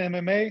the best in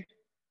MMA,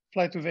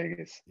 fly to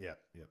Vegas. Yeah.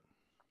 Yeah.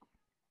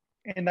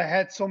 And I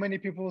had so many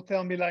people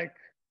tell me like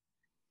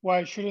why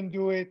I shouldn't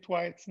do it,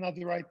 why it's not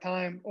the right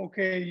time.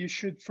 Okay, you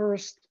should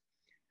first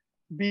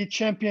be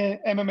champion,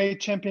 MMA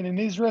champion in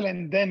Israel,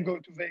 and then go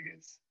to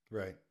Vegas.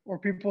 Right. Or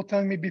people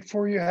telling me,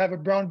 before you have a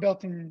brown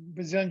belt in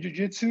Brazilian Jiu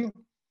Jitsu,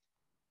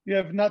 you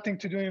have nothing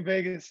to do in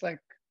Vegas, like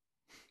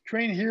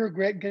train here,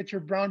 get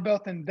your brown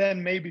belt, and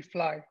then maybe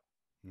fly.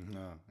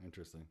 No,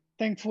 interesting.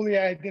 Thankfully,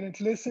 I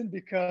didn't listen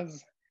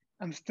because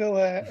I'm still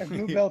a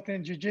blue belt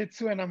in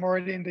jiu-jitsu and I'm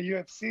already in the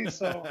UFC.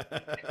 So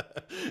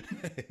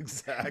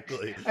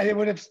Exactly. I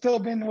would have still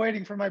been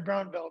waiting for my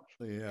brown belt.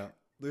 Yeah.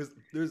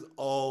 There's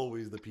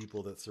always the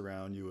people that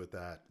surround you with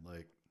that.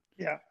 Like,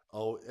 Yeah.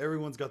 oh,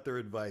 everyone's got their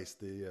advice.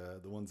 The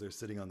ones that are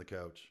sitting on the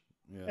couch.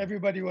 Yeah.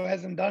 Everybody who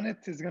hasn't done it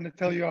is going to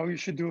tell you how you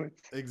should do it.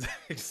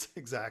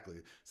 Exactly.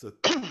 So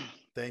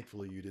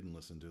thankfully you didn't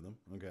listen to them.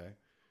 Okay.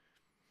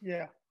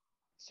 Yeah.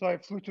 So I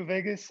flew to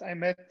Vegas. I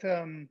met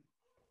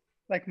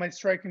like my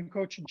striking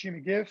coach,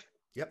 Jimmy Giff.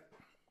 Yep.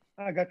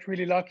 I got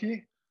really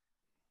lucky.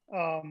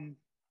 Um,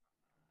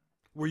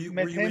 Were you were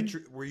met you him.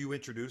 were you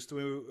introduced to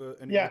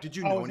Yeah, did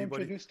you I know was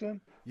anybody? introduced to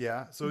him.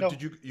 Yeah. So No,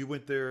 did you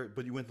went there,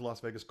 but you went to Las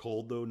Vegas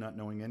cold though, not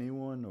knowing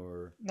anyone,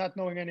 or not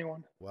knowing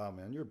anyone. wow,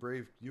 man, you're a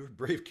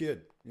brave kid.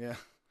 Yeah.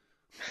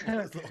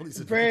 All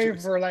these Brave,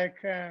 adventures. or like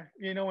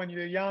when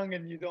you're young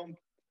and you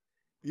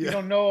Yeah.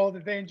 don't know all the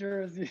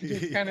dangers. You're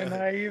just kind of Yeah.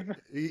 naive.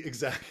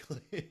 Exactly.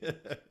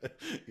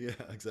 Yeah,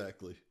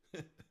 exactly.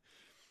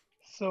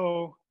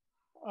 So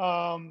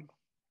um,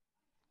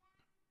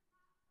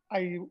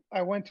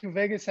 I went to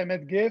Vegas. I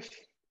met Giff.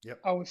 Yep.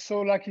 I was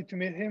so lucky to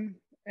meet him,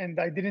 and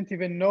I didn't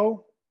even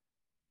know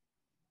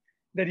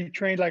that he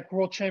trained like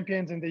world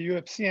champions in the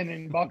UFC and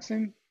in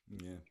boxing.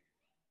 Yeah.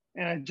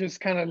 And I just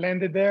kind of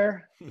landed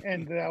there,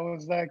 and I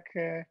was like,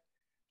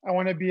 I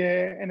want to be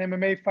an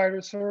MMA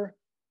fighter, sir.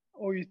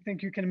 Oh, you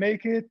think you can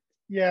make it?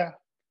 Yeah.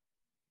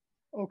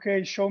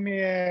 Okay, show me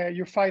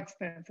your fight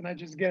stance. And I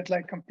just get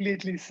like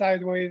completely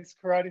sideways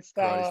karate Karate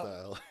style,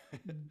 style.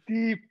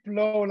 deep,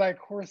 low, like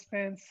horse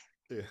stance.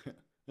 Yeah.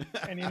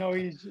 And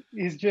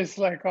he's just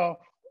like, oh,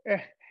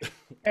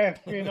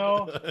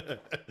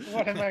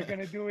 what am I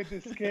gonna do with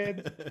this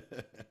kid?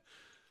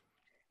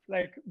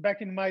 Like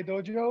back in my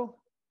dojo,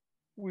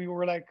 we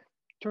were like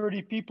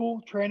 30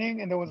 people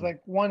training, and there was Mm.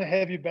 like one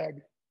heavy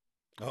bag.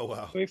 Oh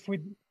wow. So if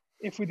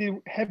we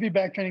did heavy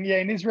bag training, yeah,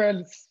 in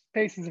Israel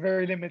space is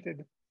very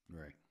limited.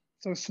 Right.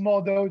 So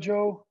small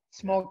dojo, Yeah.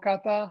 small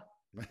kata,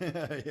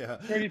 Yeah.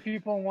 30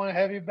 people in one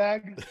heavy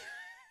bag.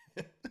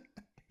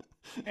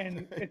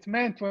 And it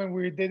meant when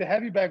we did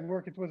heavy bag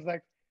work, it was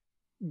like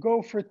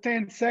go for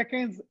 10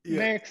 seconds, Yeah.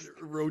 next,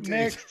 Rotate.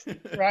 next,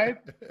 right?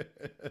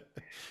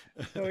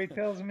 So he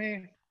tells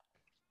me,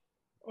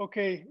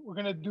 okay, we're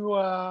gonna do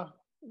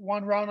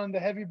one round on the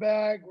heavy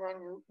bag,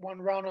 one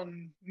round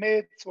on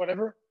mitts,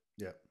 whatever.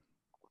 Yeah.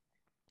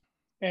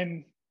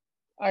 And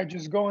I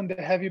just go in the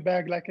heavy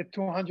bag like at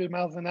 200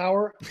 miles an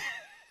hour.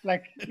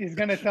 Like he's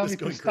gonna tell me Just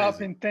to going stop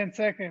crazy. in 10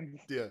 seconds.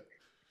 Yeah.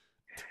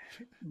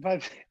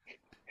 But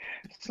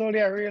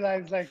slowly I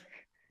realized like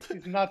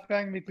he's not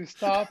telling me to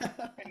stop.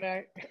 And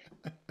I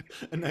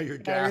And now your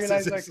I gas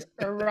realized like is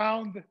a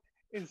round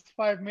is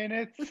 5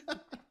 minutes.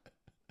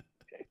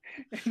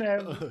 And I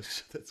have oh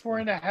shit, that's four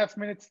funny. and a half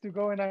minutes to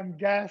go, and I'm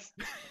gassed.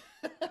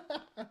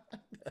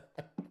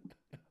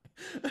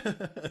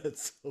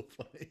 That's so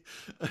funny.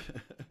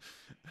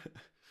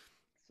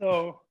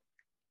 So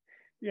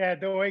yeah,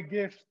 the way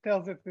Gift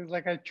tells it is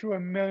like I threw a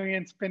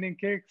million spinning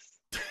kicks.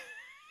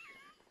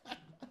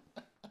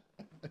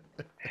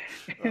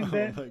 And Oh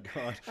then my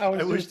god. I I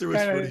was wish just there was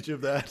kind of, footage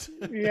of that.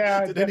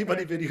 yeah, Did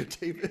anybody definitely.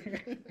 videotape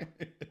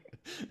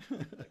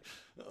it?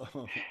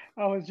 Oh,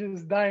 I was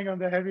just dying on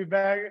the heavy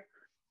bag,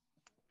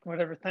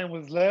 whatever time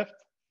was left.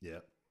 yeah.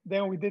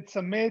 Then we did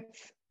some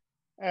mitts,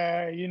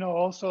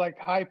 also like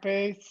high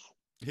pace.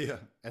 Yeah.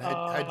 And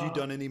had you Uh,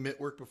 done any mitt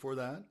work before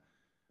that?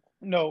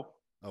 no,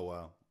 Oh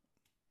wow.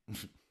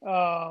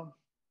 uh,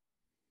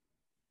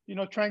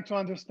 trying to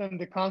understand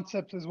the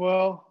concept as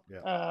well.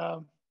 Yeah.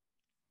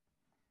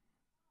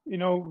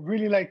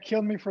 Really like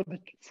killed me for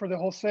the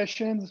whole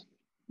sessions.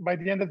 By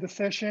the end of the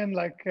session,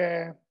 like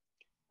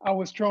I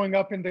was throwing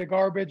up in the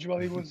garbage while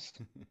he was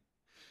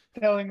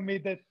telling me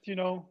that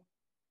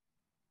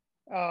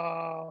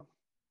uh,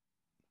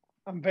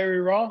 I'm very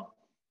raw.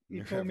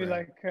 He told me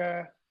Right.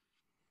 like,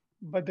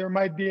 but there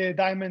might be a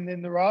diamond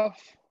in the rough.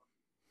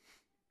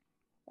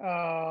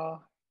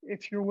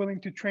 If you're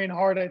willing to train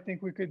hard, I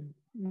think we could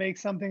make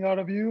something out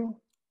of you.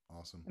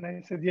 Awesome. And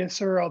I said, yes,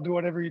 sir. I'll do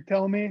whatever you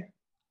tell me.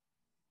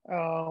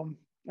 And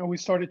we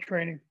started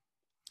training.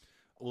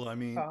 Well, I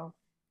mean, Uh,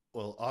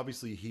 well,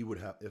 obviously he would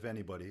have, if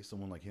anybody,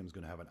 someone like him is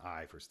going to have an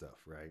eye for stuff,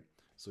 right?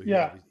 So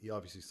yeah, he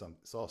obviously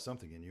saw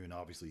something in you, and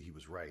obviously he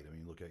was right. I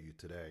mean, look at you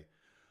today.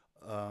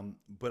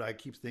 But I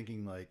keep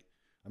thinking, like,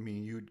 I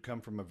mean, you'd come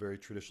from a very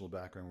traditional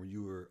background where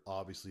you were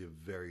obviously a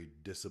very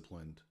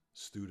disciplined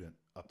student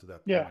up to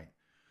that yeah. point.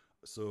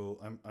 So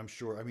I'm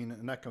sure. I mean,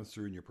 and that comes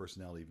through in your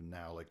personality even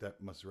now. Like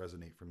that must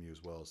resonate from you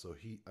as well. So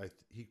he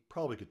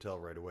probably could tell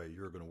right away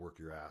you're going to work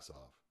your ass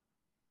off.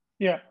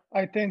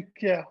 I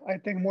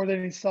think more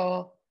than he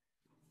saw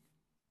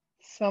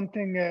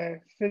something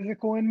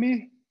physical in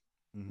me.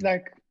 Mm-hmm.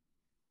 Like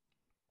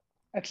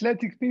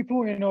athletic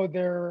people,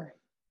 they're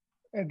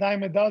a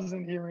dime a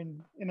dozen here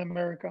in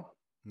America,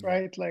 Yeah.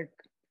 right? Like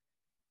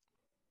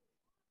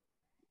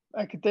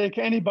I could take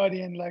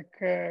anybody and like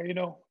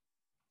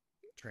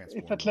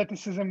if Transform them.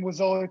 athleticism was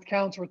all it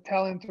counts or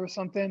talent or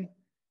something.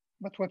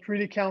 But what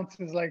really counts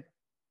is like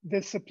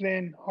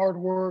discipline, hard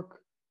work.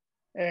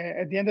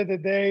 At the end of the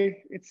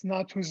day, it's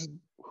not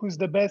who's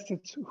the best,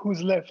 it's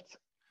who's left.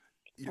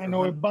 I You're a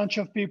know a hun- bunch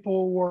of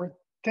people who are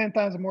 10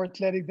 times more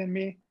athletic than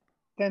me,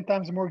 10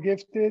 times more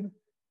gifted,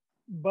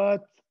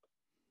 but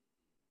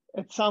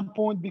at some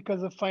point,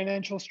 because of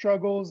financial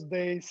struggles,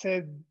 they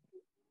said,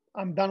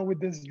 I'm done with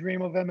this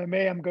dream of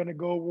MMA. I'm going to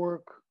go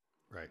work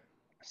right.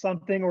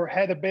 something, or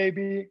had a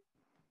baby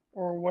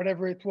or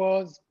whatever it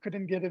was,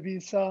 couldn't get a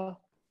visa,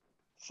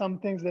 some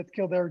things that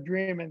killed their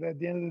dream. And at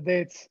the end of the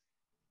day, it's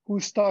who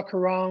stuck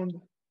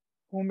around,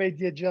 who made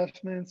the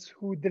adjustments,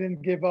 who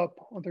didn't give up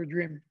on their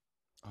dream.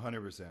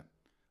 100%.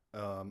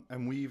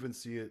 And we even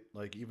see it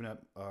like even at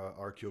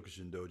our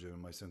Kyokushin dojo,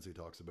 and my sensei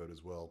talks about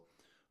as well.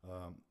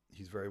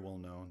 He's very well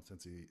known,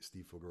 Sensei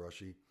Steve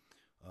Fogarashi,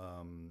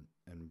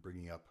 and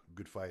bringing up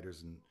good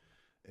fighters.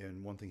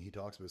 And one thing he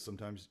talks about is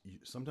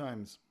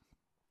sometimes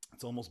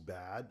it's almost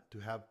bad to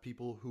have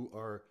people who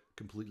are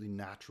completely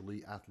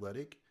naturally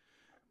athletic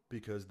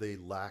because they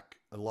lack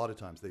a lot of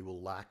times they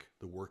will lack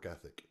the work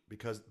ethic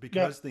Yeah,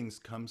 because things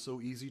come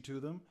so easy to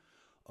them.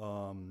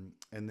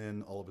 And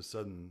then all of a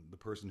sudden the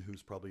person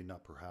who's probably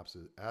not perhaps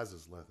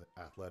as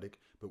athletic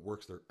but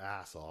works their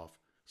ass off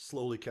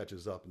slowly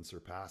catches up and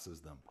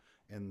surpasses them,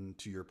 and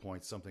to your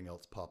point something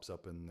else pops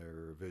up in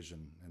their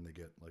vision and they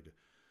get like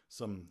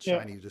some yeah,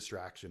 shiny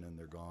distraction and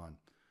they're gone.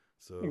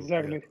 So yeah,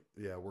 exactly.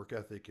 yeah, work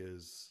ethic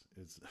is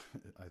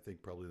I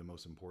think probably the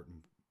most important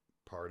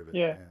part of it.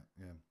 Yeah.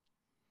 Yeah, yeah,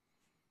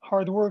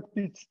 Hard work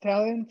beats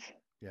talent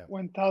yeah.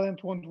 when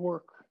talent won't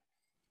work.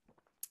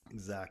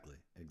 Exactly,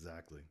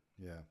 exactly.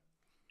 Yeah.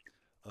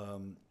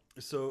 Um,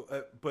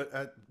 but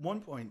at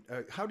one point,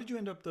 how did you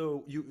end up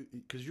though? You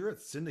because you're at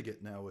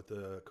Syndicate now with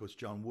Coach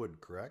John Wood,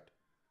 correct?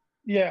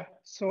 Yeah.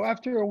 So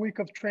after a week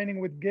of training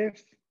with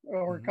GIF,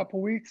 or a Mm-hmm.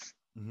 couple weeks,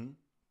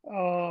 Mm-hmm.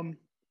 um,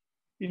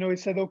 he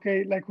said,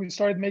 okay, like we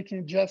started making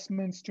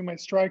adjustments to my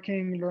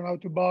striking, learn how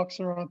to box,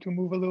 learn how to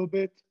move a little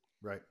bit.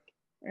 Right.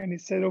 And he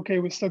said, okay,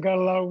 we still got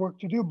a lot of work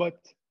to do, but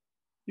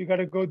you got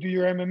to go do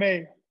your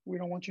MMA. We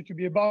don't want you to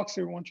be a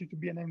boxer. We want you to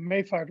be an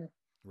MMA fighter.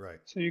 Right.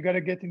 So you got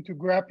to get into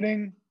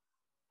grappling.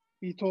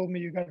 He told me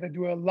you got to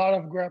do a lot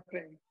of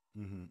grappling,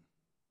 Mm-hmm.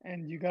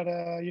 and you got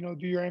to,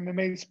 do your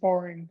MMA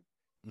sparring.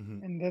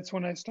 Mm-hmm. And that's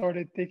when I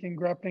started taking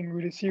grappling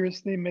really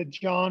seriously, met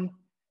John,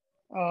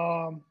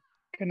 um,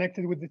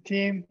 connected with the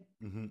team,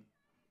 Mm-hmm.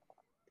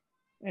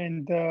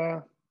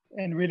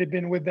 and really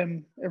been with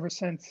them ever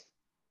since.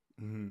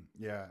 Mm-hmm.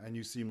 Yeah, and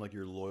you seem like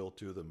you're loyal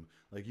to them.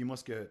 Like you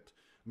must get.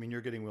 I mean,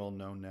 you're getting well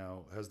known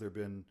now. Has there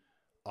been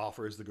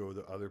offers to go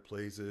to other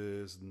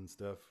places and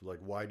stuff? Like,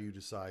 why do you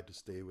decide to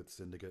stay with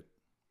Syndicate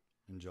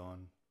and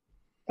John?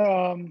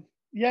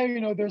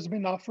 Yeah, there's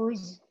been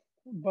offers,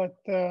 but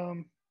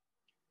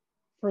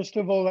first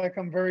of all, like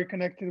I'm very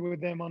connected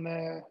with them on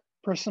a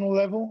personal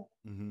level,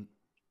 Mm-hmm.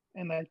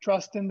 and I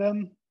trust in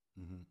them.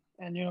 Mm-hmm.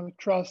 And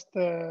trust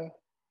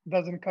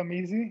doesn't come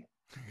easy.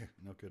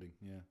 No kidding.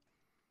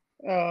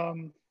 Yeah.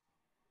 Um,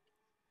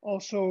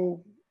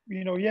 Also,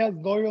 yeah,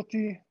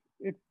 loyalty.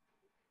 It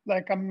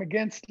Like I'm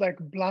against like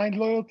blind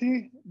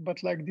loyalty,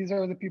 but like these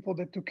are the people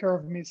that took care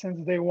of me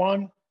since day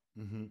one.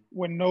 Mm-hmm.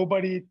 When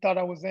nobody thought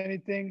I was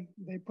anything,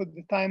 they put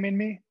the time in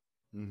me.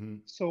 Mm-hmm.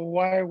 So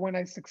why, when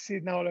I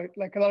succeed now,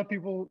 like a lot of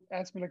people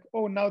ask me like,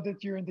 oh, now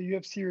that you're in the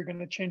UFC, you're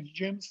gonna change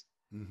gyms.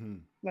 Mm-hmm.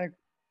 Like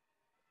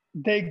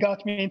they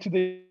got me into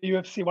the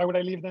UFC. Why would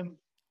I leave them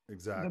the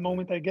Exactly.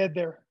 moment I get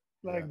there?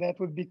 Yeah. Like that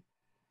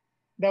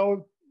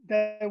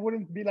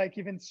wouldn't be like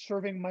even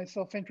serving my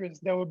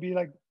self-interest. That would be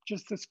like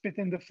just a spit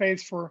in the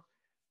face for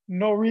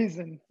no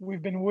reason.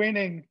 We've been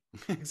winning.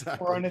 We're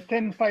Exactly. on a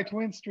 10 fight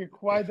win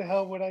streak. Why the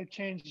hell would I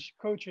change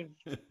coaches?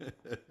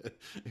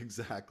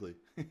 Exactly.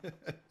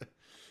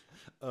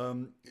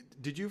 um,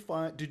 did you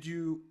find did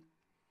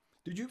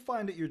you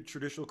find that your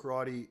traditional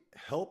karate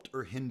helped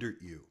or hindered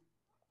you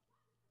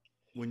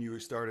when you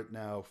started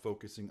now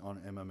focusing on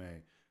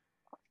MMA?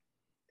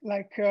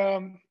 Like,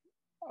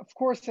 of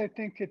course, I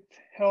think it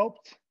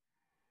helped.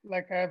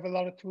 Like, I have a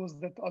lot of tools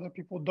that other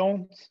people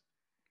don't.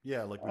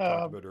 Yeah, like we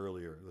talked Uh, about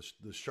earlier,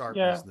 the sharpness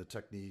yeah, and the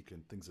technique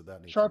and things of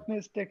that nature.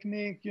 sharpness,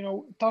 technique,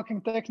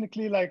 talking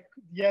technically, like,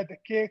 yeah, the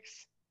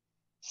kicks,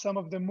 some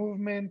of the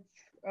movement,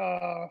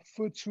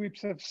 foot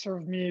sweeps have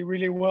served me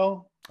really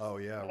well. Oh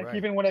yeah, Like, right.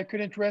 even when I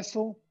couldn't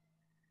wrestle,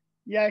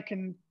 yeah, I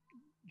can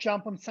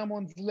jump on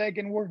someone's leg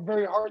and work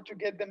very hard to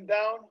get them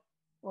down,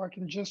 or I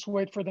can just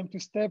wait for them to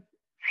step,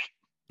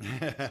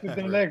 sweep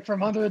their Right. leg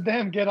from under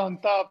them, get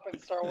on top,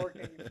 and start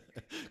working.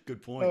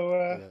 Good point. So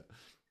Yeah.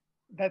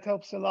 that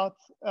helps a lot.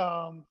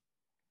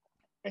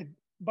 It,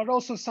 but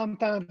also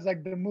sometimes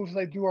like the moves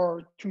I do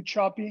are too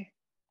choppy.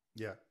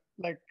 Yeah.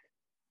 Like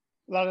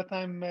a lot of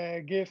time,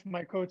 GIF,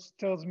 my coach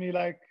tells me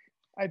like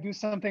I do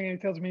something and he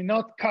tells me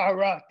not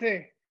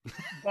karate,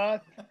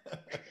 but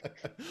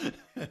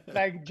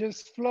like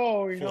just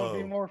flow, be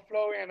Flow. more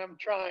flowy, and I'm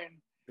trying.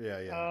 Yeah,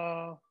 yeah.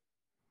 Uh,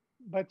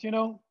 but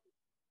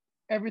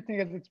everything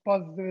has its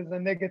positives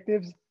and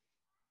negatives.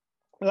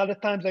 A lot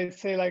of times I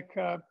say like,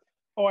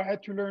 oh, I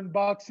had to learn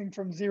boxing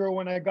from zero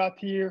when I got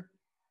here,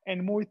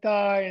 and Muay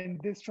Thai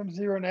and this from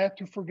zero, and I had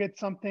to forget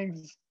some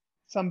things,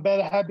 some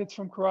bad habits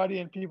from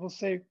karate. And people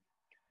say,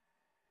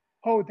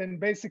 oh, then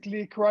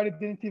basically karate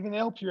didn't even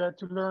help you. I had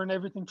to learn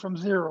everything from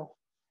zero.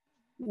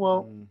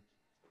 Well, Mm,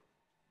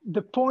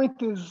 the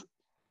point is,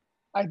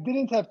 I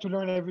didn't have to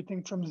learn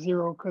everything from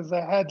zero because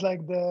I had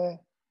like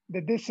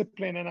the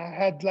discipline and I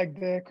had like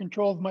the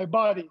control of my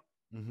body.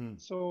 mm-hmm.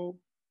 So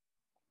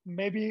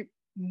maybe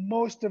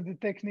most of the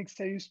techniques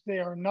I use today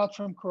are not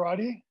from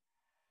karate,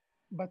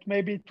 but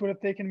maybe it would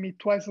have taken me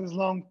twice as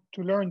long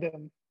to learn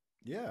them.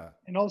 Yeah.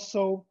 And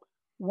also,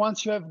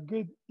 once you have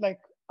good, like,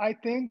 I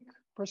think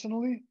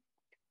personally,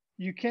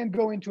 you can't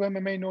go into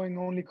MMA knowing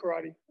only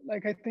karate.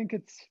 Like, I think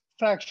it's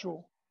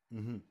factual.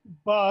 Mm-hmm.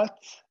 But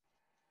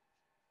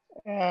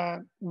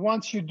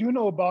once you do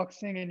know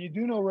boxing and you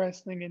do know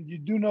wrestling and you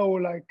do know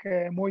like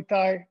Muay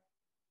Thai,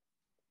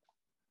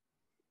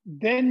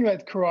 then you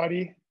add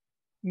karate.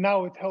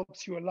 Now it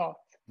helps you a lot.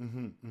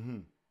 Mm-hmm. Mm-hmm.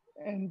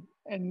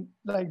 And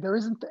like there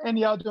isn't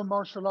any other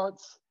martial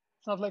arts.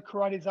 It's not like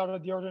karate is out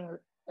of the ordinary.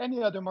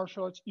 Any other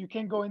martial arts, you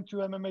can go into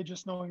MMA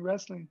just knowing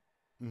wrestling.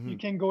 Mm-hmm. You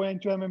can go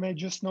into MMA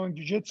just knowing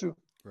jiu-jitsu.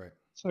 Right.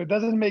 So it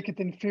doesn't make it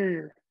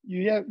inferior.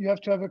 You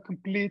have to have a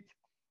complete,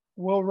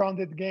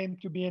 well-rounded game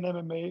to be in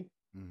MMA.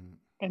 Mm-hmm.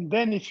 And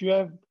then if you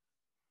have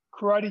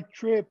karate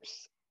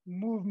trips,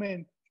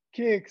 movement,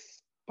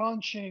 kicks,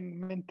 punching,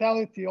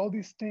 mentality, all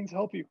these things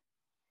help you.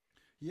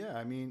 Yeah,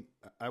 I mean,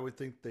 I would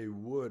think they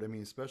would. I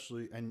mean,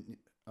 especially, and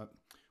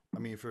I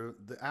mean, for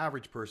the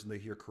average person, they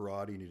hear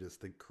karate and you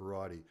just think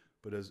karate.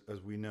 But as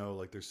we know,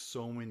 like there's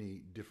so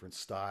many different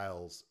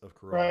styles of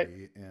Right.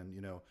 karate, and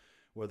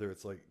whether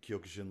it's like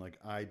Kyokushin, like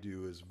I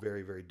do, is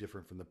very very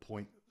different from the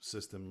point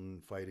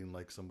system fighting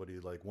like somebody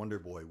like Wonder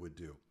Boy would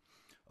do.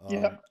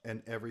 Yeah.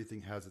 And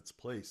everything has its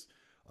place.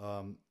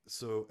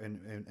 So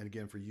and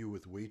again for you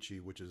with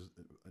Weichi, which is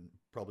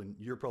probably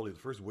you're probably the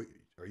first.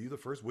 Are you the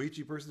first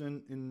Weichi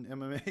person in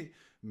MMA?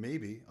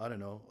 Maybe, I don't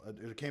know.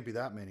 It can't be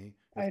that many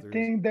if I there's.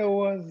 think there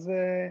was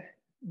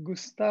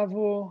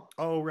Gustavo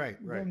Oh, right,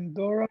 right,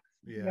 Gondora,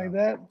 something yeah. like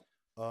that.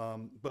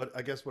 But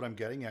I guess what I'm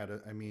getting at,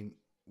 I mean,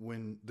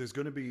 when there's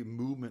going to be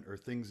movement or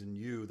things in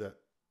you that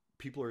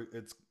people are,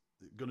 it's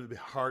going to be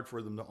hard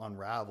for them to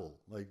unravel.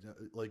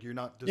 Like you're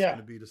not just going Yeah,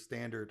 to be the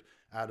standard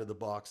out of the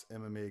box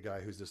MMA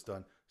guy who's just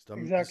done he's done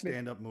his exactly.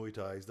 stand up Muay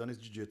Thai, he's done his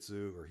Jiu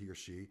Jitsu, or he or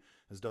she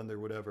has done their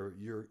whatever.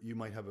 You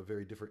might have a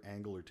very different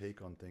angle or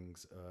take on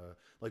things.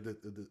 Like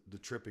the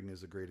tripping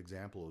is a great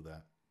example of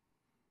that.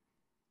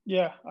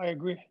 Yeah, I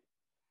agree.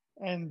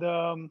 And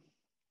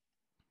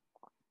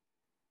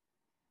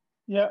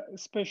yeah,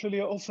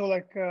 especially also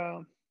like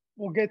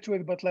we'll get to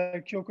it, but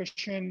like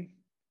Kyokushin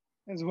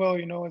as well,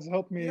 has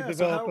helped me Yeah. So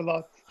develop a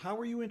lot. how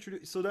were you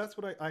introduced? So that's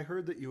what I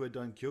heard that you had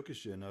done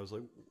Kyokushin. I was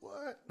like,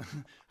 what?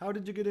 How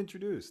did you get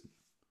introduced?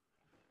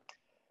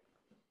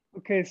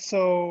 Okay,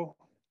 so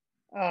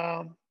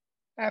um,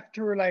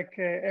 after like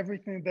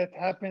everything that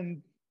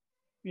happened,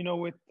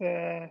 with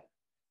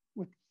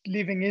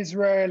leaving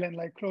Israel and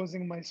like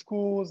closing my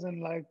schools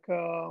and like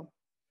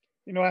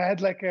I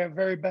had like a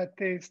very bad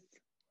taste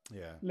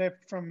Yeah.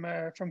 left from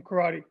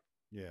karate.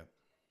 Yeah.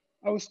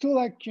 I was still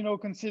like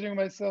considering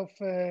myself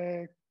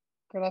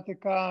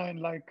karateka and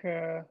like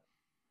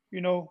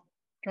you know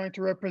trying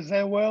to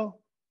represent well,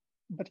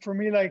 but for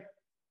me like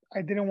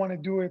I didn't want to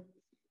do it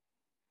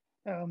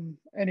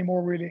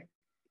anymore really.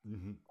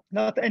 Hmm.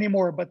 Not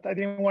anymore, but I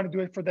didn't want to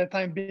do it for that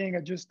time being.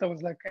 I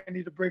was like I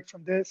need a break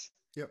from this.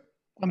 Yep.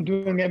 I'm Need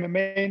to doing park.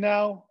 MMA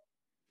now.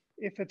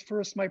 If at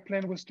first my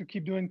plan was to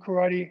keep doing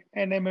karate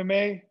and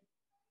MMA,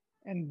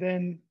 and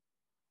then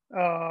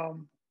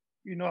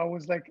I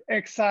was like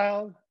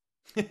exiled.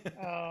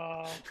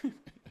 Uh,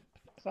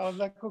 so I was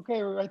like,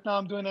 okay, right now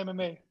I'm doing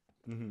MMA.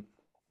 Hmm.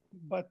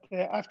 But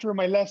after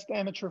my last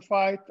amateur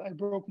fight, I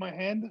broke my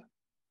hand,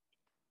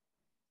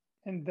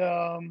 and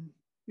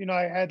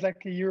I had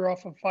like a year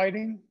off of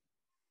fighting.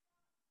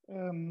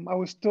 I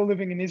was still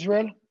living in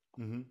Israel,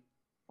 Hmm.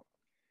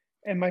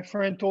 and my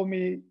friend told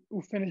me,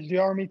 who finished the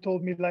army,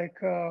 told me like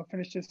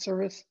finished his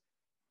service,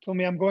 told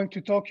me I'm going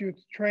to Tokyo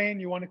to train.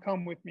 You want to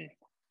come with me?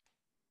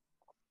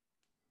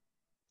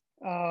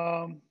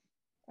 Um,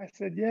 I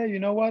said, yeah. You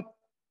know what?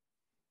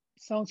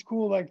 Sounds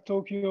cool. Like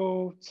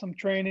Tokyo, some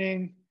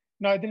training.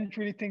 No, I didn't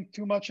really think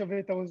too much of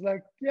it. I was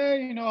like, yeah,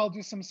 I'll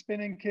do some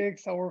spinning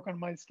kicks. I'll work on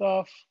my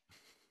stuff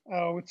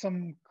with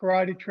some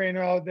karate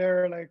trainer out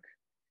there. Like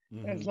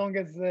as Hmm. long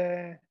as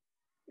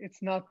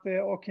it's not the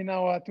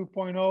Okinawa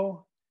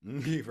 2.0,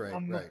 Right.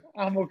 I'm Right.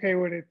 I'm okay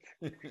with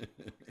it.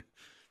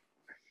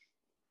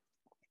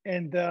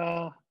 And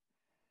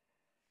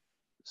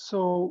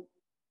so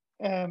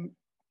um,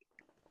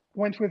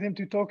 went with him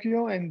to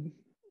Tokyo, and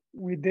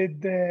we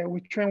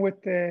trained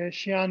with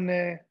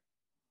Xian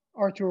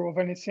Arturo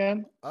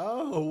Venetian.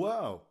 Oh,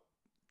 wow.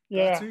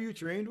 That's who Yeah, you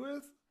trained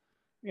with?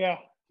 yeah,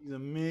 He's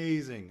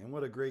amazing, and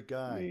what a great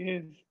guy. he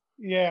is.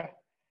 Yeah.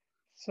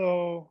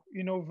 So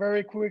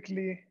very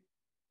quickly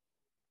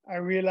I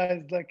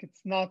realized like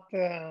it's not.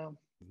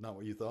 Not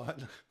what you thought.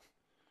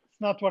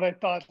 not what I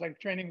thought. Like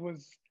training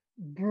was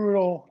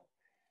brutal.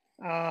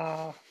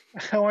 Uh,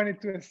 I wanted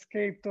to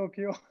escape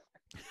Tokyo,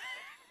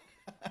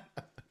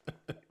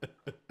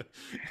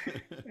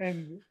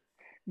 and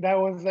that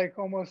was like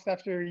almost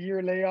after a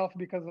year layoff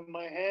because of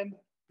my hand.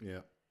 Yeah.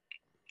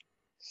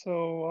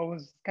 So I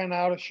was kind of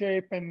out of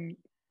shape, and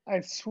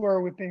I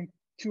swear within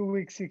 2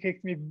 weeks he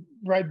kicked me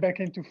right back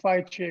into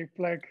fight shape.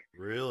 Like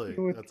he Really?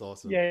 would, That's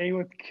awesome. yeah, he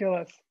would kill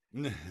us.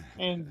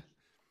 And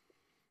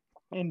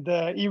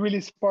he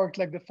really sparked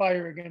like the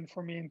fire again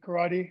for me in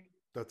karate.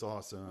 That's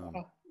awesome.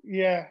 Uh,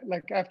 yeah,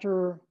 like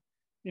after,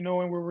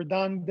 when we were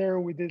done there,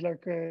 we did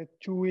like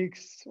 2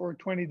 weeks or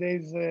 20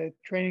 days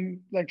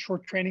training, like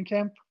short training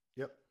camp.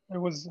 Yep. It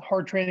was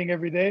hard training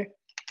every day.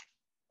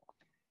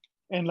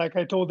 And like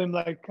I told him,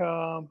 like,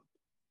 I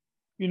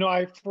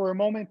for a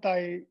moment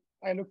I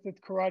looked at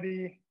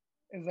karate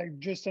as like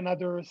just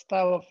another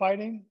style of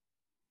fighting.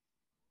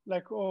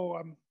 Like, oh,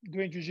 I'm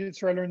doing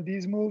jiu-jitsu, I learned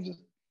these moves.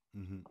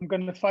 Mm-hmm. I'm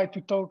gonna fight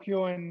to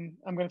Tokyo, and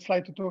I'm gonna fly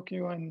to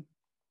Tokyo and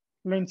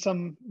learn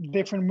some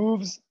different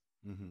moves.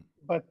 Mm-hmm.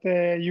 But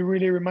you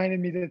really reminded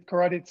me that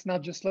karate, it's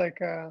not just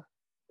like a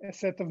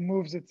set of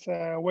moves, it's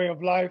a way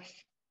of life.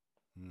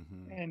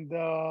 Mm-hmm. And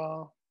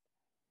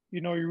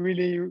you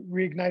really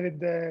reignited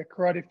the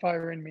karate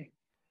fire in me.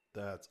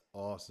 That's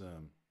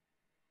awesome.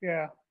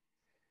 Yeah.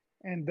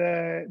 And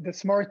the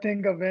smart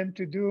thing of him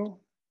to do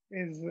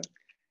is,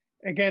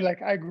 again,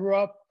 like I grew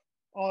up,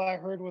 all I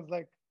heard was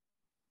like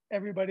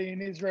everybody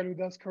in Israel who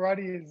does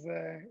karate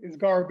is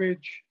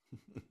garbage,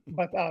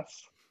 but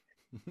us.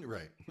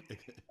 Right.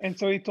 And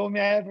so he told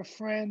me, I have a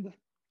friend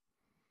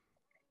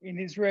in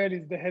Israel.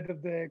 He's the head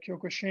of the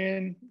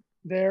Kyokushin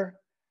there.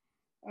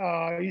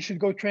 You should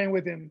go train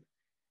with him.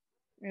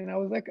 And I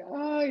was like,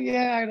 oh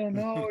yeah, I don't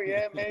know,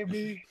 yeah,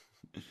 maybe.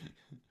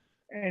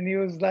 And he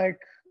was like,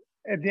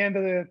 at the end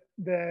of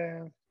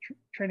the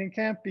training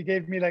camp, he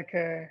gave me like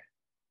a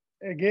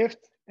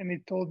gift, and he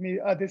told me,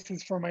 this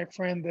is for my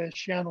friend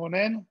Xian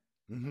Wonen.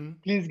 Mm-hmm.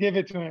 Please give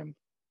it to him.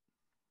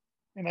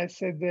 And I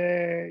said,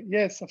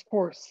 yes, of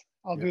course,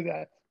 I'll Yep. do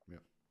that.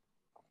 Yep.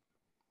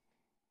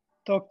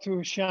 Talked to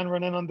Xian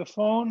Wonen on the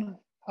phone.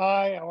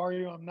 Hi, how are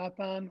you? I'm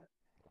Natan.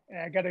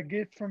 I got a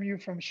gift from you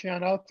from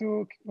Xian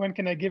Altu. When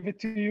can I give it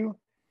to you?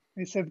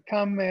 He said,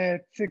 come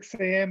at 6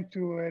 a.m.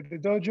 to the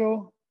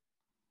dojo.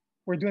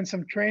 We're doing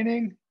some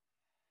training.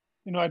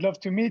 I'd love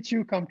to meet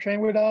you. Come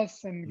train with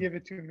us and give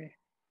it Mm-hmm. to me.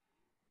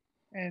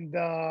 And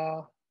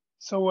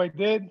so I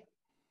did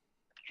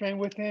train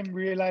with him,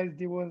 realized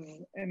he was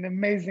an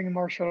amazing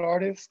martial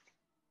artist.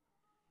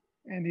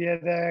 And he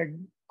had a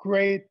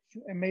great,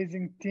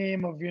 amazing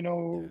team of, Yeah.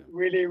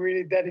 really,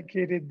 really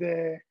dedicated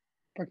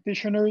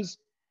practitioners.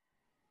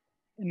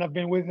 And I've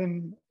been with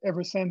him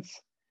ever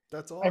since.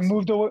 That's I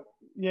moved awesome. away.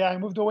 Yeah, I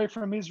moved away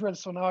from Israel,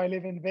 so now I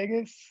live in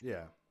Vegas.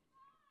 Yeah.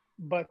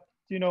 But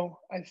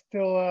I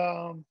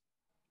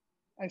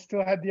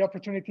still had the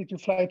opportunity to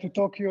fly to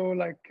Tokyo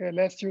like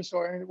last year, so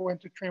I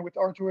went to train with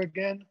Arthur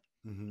again.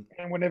 Mm-hmm.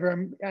 And whenever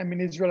I'm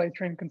in Israel, I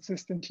train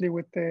consistently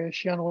with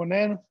Xian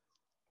Ronen.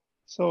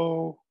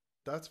 So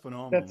That's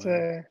phenomenal, that's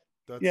man.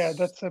 yeah,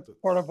 That's that's a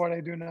part of that's what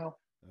I do now.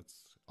 that's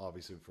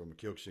obviously from a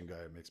Kyokushin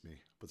guy. It makes me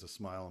puts a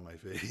smile on my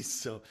face.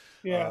 So,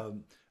 Yeah,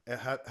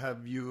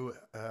 have you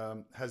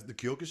has the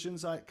Kyokushin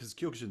side, because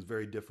Kyokushin is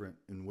very different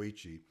in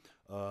Weichi.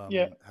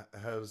 yeah,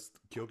 Has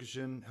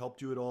Kyokushin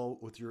helped you at all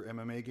with your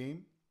MMA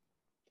game?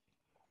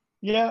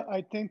 yeah.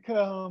 I think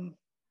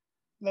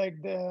like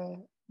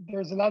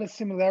there's a lot of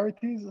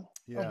similarities of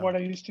Yeah. what I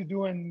used to do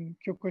in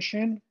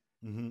Kyokushin.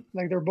 Mm-hmm.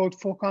 Like they're both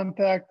full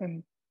contact,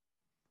 and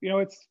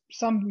it's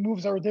some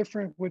moves are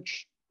different, which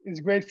is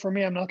great for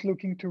me. I'm not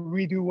looking to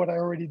redo what I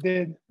already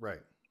did.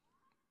 Right.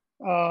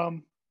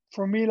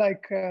 For me,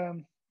 like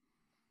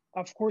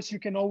of course you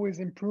can always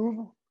improve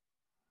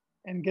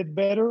and get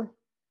better,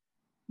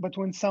 but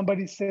when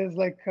somebody says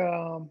like,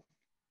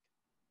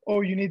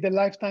 oh, you need a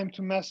lifetime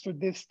to master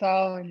this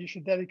style and you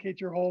should dedicate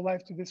your whole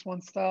life to this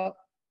one style,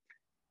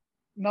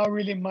 not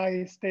really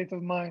my state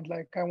of mind.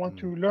 Like I want Mm.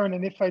 to learn,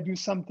 and if I do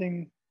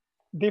something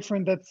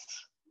different,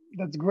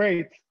 that's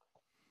great.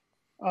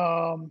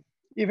 um,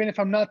 Even if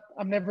I'm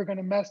never going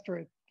to master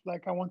it.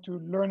 Like I want to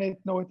learn it,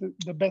 know it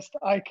the best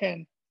I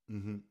can.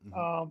 Mm-hmm. Mm-hmm.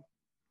 um,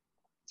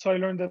 so I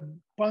learned a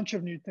bunch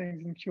of new things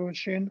in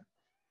Kyoshin.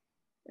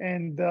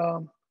 And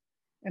um,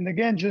 and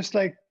again, just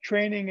like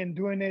training and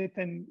doing it,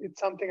 and it's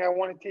something I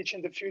want to teach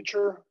in the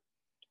future.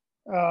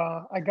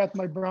 I got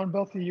my brown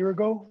belt a year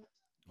ago.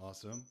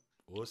 Awesome.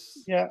 Us.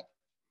 Yeah,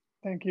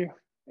 thank you.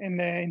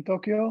 In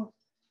Tokyo,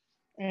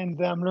 and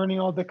I'm learning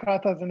all the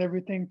katas and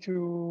everything to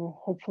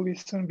hopefully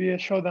soon be a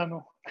shodano.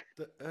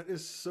 That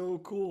is so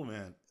cool,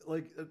 man.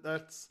 Like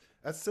that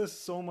says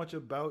so much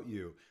about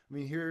you. I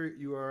mean, here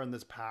you are on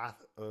this path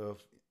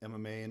of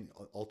MMA and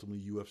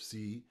ultimately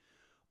UFC,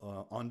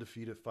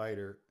 undefeated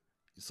fighter.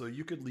 So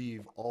you could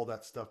leave all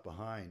that stuff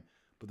behind,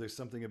 but there's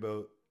something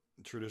about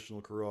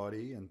traditional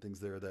karate and things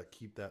there that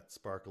keep that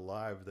spark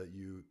alive, that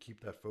you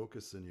keep that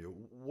focus in you.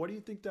 What do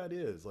you think that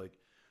is? Like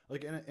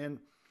and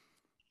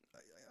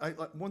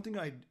one thing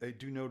I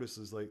do notice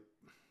is like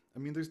I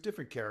mean, there's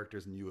different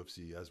characters in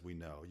UFC, as we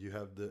know. You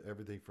have the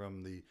everything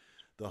from the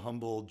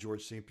humble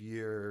George St.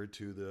 Pierre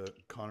to the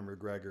Conor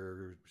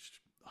McGregor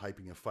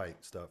hyping a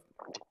fight stuff,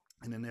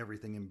 and then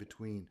everything in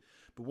between.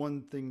 But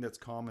one thing that's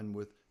common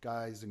with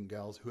guys and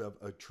gals who have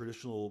a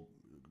traditional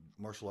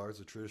martial arts,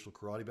 a traditional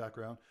karate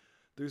background,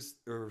 there's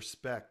a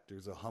respect,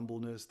 there's a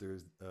humbleness,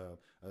 there's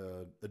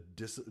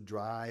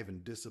drive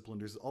and discipline.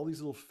 There's all these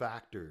little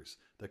factors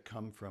that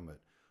come from it.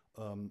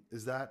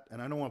 Is that,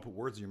 and I don't want to put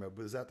words in your mouth,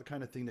 but is that the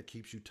kind of thing that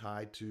keeps you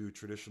tied to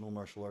traditional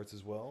martial arts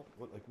as well?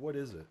 What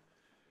is it?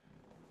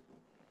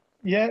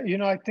 Yeah,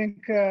 I think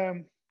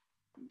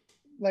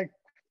like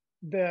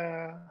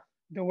the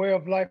the way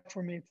of life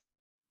for me, it's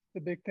the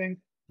big thing.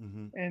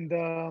 Mm-hmm.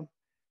 And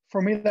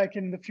for me, like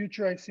in the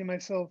future, I see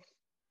myself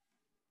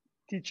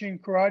teaching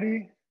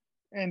karate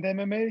and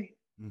MMA,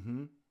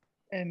 Mm-hmm.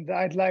 and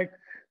I'd like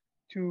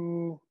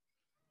to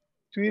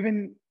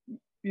even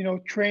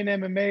train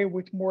MMA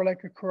with more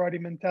like a karate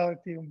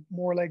mentality,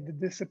 more like the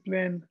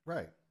discipline,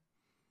 Right.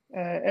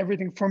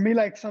 everything. For me,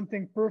 like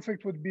something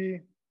perfect would be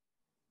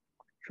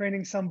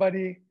training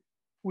somebody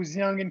who's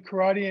young in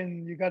karate,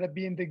 and you got to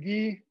be in the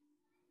gi,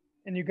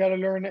 and you got to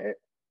learn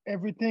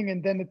everything,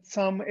 and then at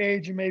some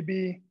age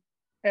maybe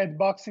add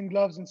boxing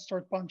gloves and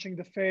start punching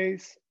the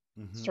face,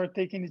 Mm-hmm. start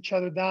taking each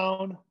other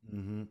down,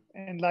 Mm-hmm.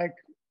 and like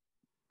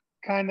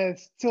kind of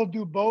still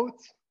do both,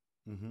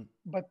 Mm-hmm.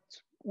 but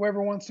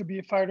whoever wants to be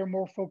a fighter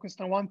more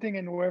focused on one thing,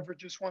 and whoever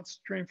just wants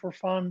to train for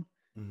fun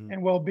Mm-hmm.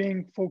 and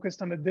well-being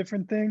focused on a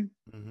different thing.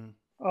 Mm-hmm.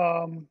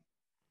 um,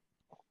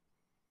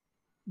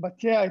 but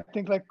yeah, I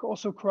think like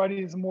also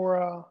karate is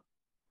more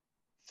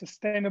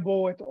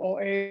sustainable at all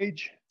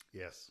age,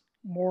 Yes.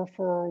 more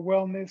for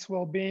wellness,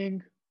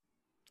 well-being.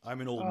 I'm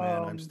an old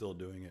man. I'm um, still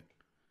doing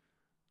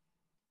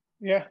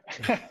yeah.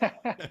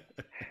 it.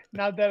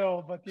 Not that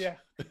old, but yeah,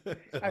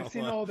 I've I'm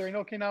seen like, older. In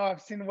Okinawa,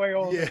 I've seen way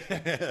older.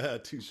 yeah,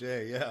 touche.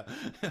 Yeah.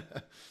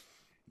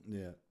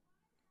 Yeah.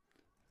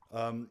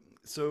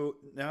 So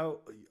now,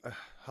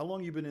 how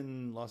long you been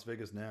in Las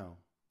Vegas now?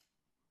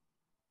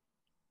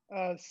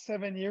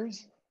 7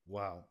 years.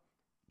 Wow.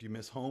 Do you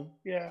miss home?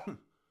 Yeah.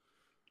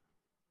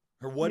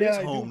 Or what Yeah, is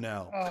I do. home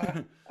now?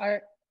 I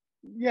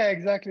Yeah,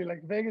 exactly.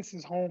 Like Vegas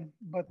is home,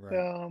 but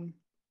Right.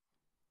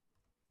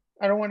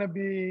 I don't want to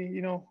be,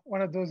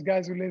 one of those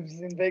guys who lives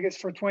in Vegas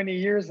for 20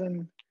 years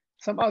and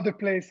some other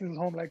place is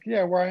home. Like,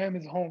 yeah, where I am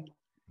is home.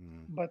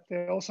 Mm. But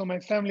also my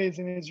family is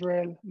in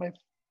Israel. My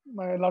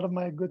a lot of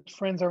my good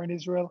friends are in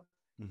Israel.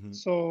 Mm-hmm.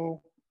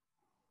 So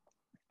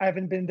I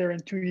haven't been there in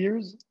 2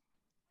 years.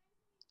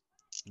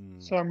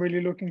 Mm. So I'm really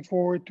looking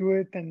forward to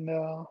it, and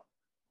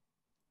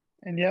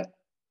yeah,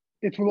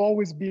 it will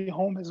always be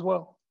home as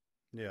well.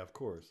 Yeah, of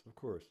course, of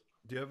course.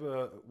 Do you have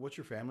what's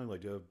your family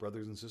like? Do you have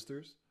brothers and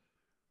sisters?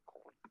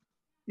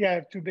 Yeah, I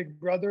have two big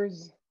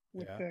brothers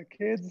with Yeah,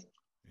 kids.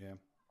 yeah.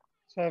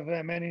 So I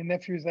have many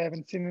nephews I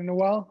haven't seen in a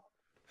while.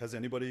 Has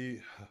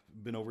anybody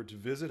been over to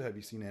visit? Have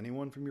you seen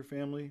anyone from your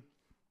family?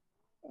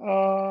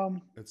 I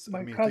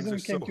My mean, things are cousin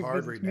so came to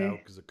hard right visit now me.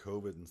 because of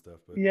COVID and stuff,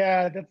 but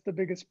Yeah, that's the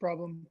biggest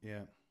problem.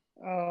 yeah.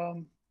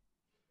 Um,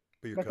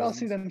 But your but I'll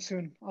see cousins? them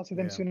soon. I'll see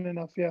them Yeah, soon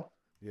enough. Yeah.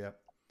 yeah.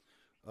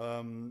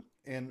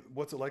 And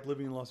what's it like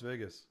living in Las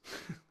Vegas?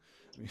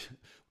 I mean,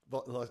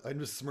 I'm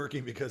just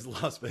smirking because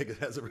Las Vegas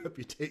has a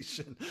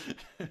reputation.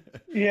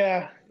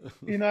 Yeah.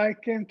 I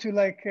came to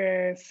like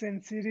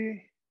Sin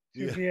City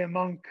to Yeah, be a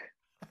monk,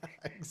 to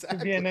be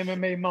exactly. an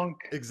MMA monk.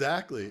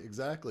 Exactly,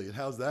 exactly. And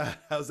how's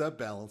that? How's that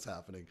balance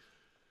happening?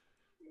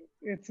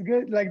 It's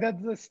good. Like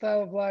that's the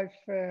style of life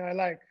I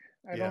like.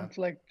 I Yeah. don't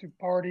like to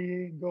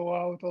party, go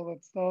out, all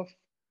that stuff.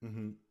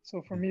 Mm-hmm.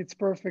 So for me, it's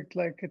perfect.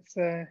 Like it's,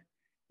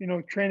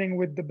 training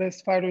with the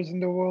best fighters in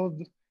the world,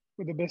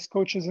 with the best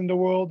coaches in the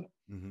world.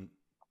 Mm-hmm.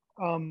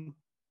 Um,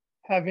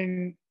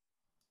 Having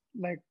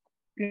like,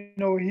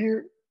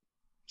 here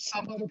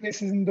some other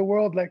places in the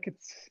world, like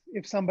it's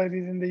if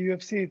somebody's in the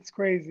UFC, it's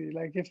crazy.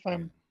 Like if Yeah.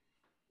 I'm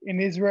in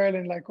Israel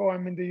and like, oh,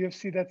 I'm in the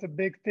UFC, that's a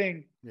big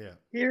thing. Yeah.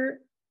 Here,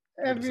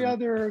 It every doesn't.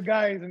 other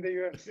guy is in the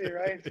UFC,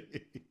 right?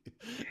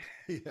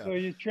 Yeah. So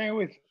you train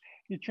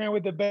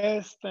with the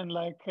best, and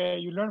like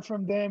you learn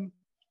from them,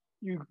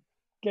 you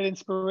get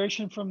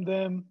inspiration from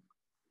them.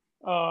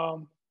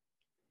 Um,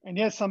 and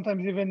yes,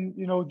 sometimes even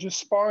just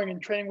sparring and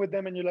training with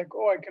them, and you're like,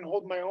 oh, I can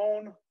hold my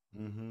own.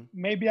 Mm-hmm.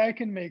 Maybe I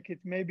can make it.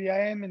 Maybe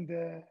I am in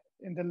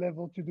the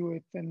level to do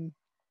it, and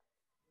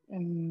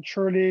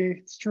surely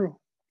it's true.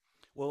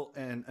 Well,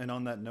 and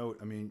on that note,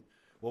 I mean,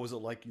 what was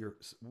it like?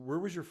 Where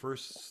was your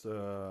first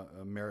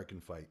American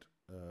fight,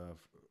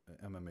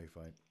 MMA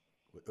fight?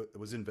 It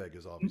was in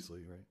Vegas,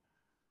 obviously, right?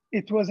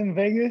 It was in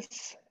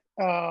Vegas.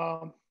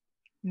 Um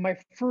my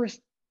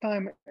first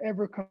time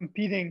ever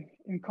competing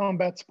in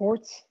combat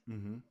sports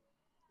Mm-hmm.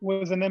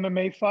 was an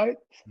MMA fight,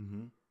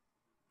 Mm-hmm.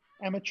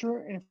 amateur,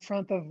 in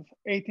front of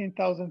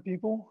 18,000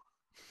 people.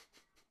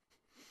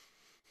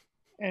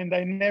 And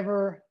I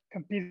never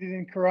competed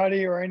in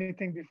karate or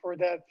anything before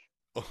that.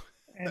 Oh,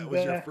 that And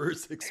was your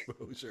first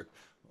exposure.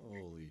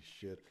 Holy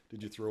shit!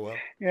 Did you throw up?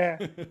 yeah,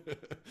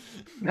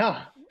 no,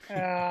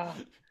 uh,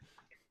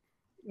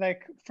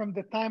 like from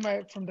the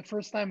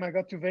first time I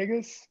got to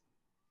Vegas,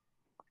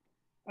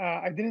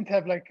 I didn't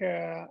have like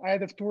I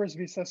had a tourist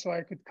visa, so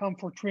I could come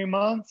for 3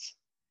 months,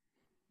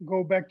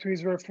 go back to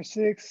Israel for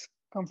six,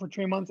 come for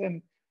 3 months,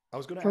 and I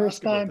was going to ask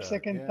first about time, that.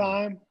 second Yeah.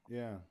 time,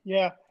 Yeah.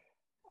 yeah,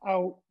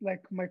 I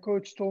like my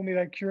coach told me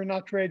like you're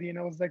not ready, and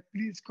I was like,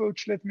 please,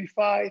 coach, let me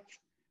fight.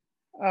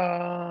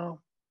 Uh,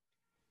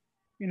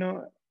 you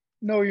know,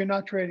 no, you're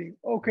not ready.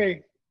 Mm-hmm.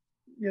 Okay,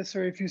 yes,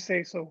 sir, if you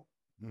say so.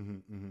 Mm-hmm.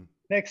 Mm-hmm.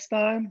 Next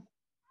time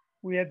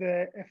we had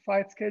a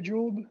fight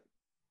scheduled,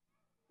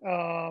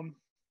 um,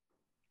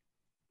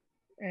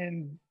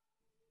 and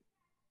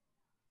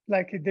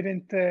like it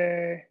didn't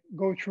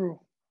go through.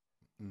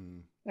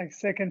 Mm. Like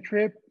second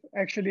trip,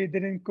 actually it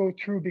didn't go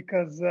through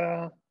because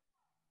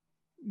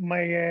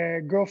my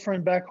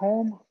girlfriend back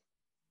home,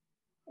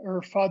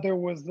 her father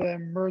was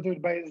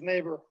murdered by his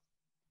neighbor.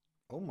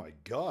 Oh my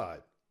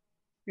God.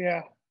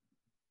 Yeah,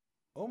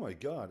 Oh my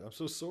God. I'm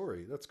so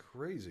sorry. That's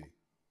crazy.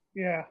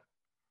 yeah.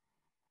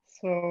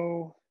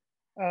 So,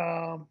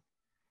 um,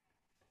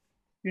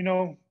 you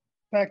know,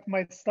 packed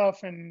my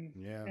stuff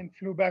Yeah. and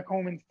flew back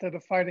home instead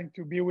of fighting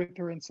to be with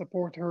her and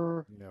support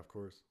her Yeah, of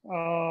course.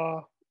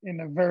 uh, in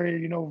a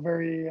very,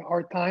 very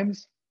hard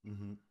times.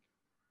 Mm-hmm.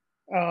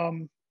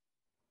 Um,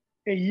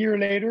 a year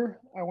later,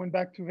 I went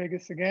back to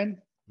Vegas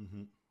again.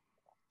 Mm-hmm.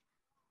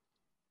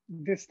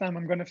 This time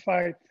I'm gonna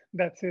fight.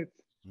 That's it.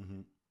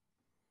 Mm-hmm.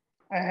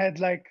 I had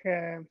like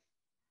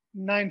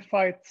 9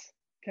 fights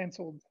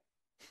canceled.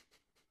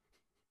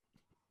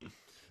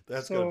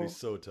 That's got to be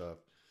So so tough.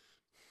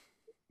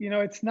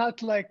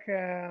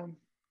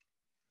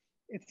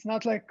 it's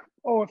not like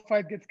oh, if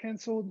fight gets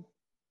canceled,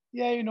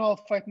 yeah, I'll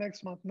fight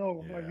next month.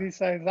 No, my Yeah.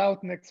 visa is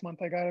out next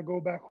month. I gotta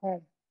go back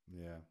home.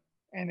 Yeah.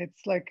 And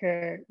it's like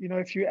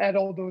if you add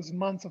all those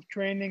months of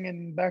training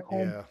and back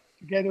home Yeah.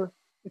 together,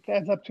 it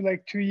adds up to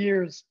like 2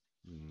 years.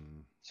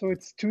 Mm. So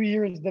That's it's 2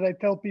 years that I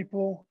tell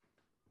people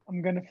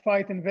I'm gonna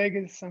fight in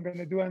Vegas. I'm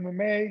gonna do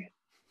MMA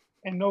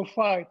and no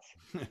fights.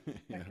 Like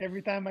yeah.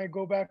 every time I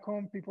go back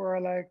home, people are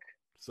like,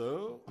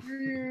 So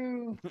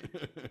you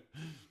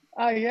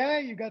ah, yeah,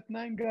 you got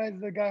 9 guys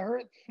that got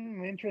hurt.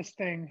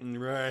 Interesting.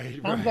 right,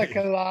 Sounds like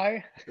a right.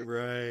 lie.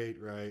 Right,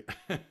 right.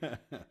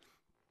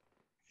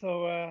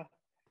 So a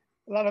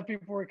lot of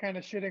people were kind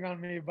of shitting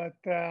on me, but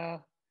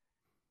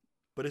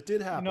but it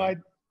did you know, happen. I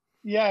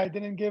yeah, I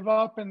didn't give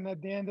up, and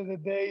at the end of the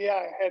day,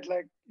 yeah, I had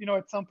like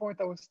at some point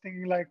I was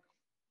thinking like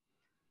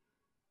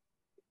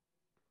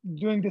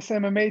doing this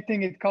MMA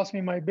thing. It cost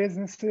me my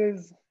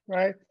businesses,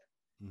 right?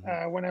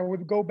 Hmm. When I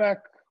would go back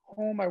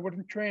home, I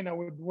wouldn't train. I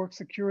would work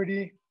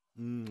security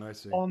I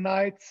see. all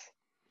night.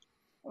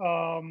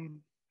 Um,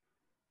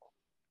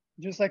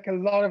 just like a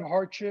lot of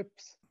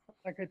hardships.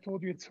 Like I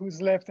told you, it's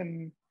who's left.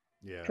 And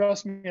Yeah.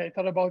 trust me, I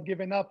thought about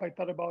giving up. I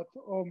thought about,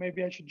 oh,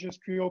 maybe I should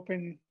just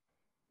reopen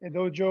a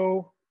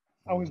dojo.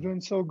 I was Hmm.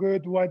 doing so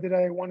good. Why did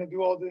I want to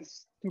do all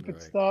this stupid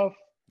Right, stuff?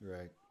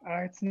 right.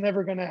 It's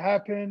never going to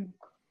happen.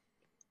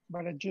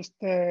 But I just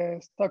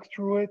stuck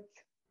through it.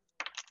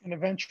 And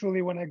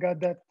eventually, when I got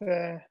that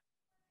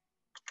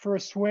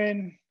first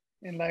win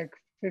in like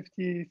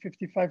 50,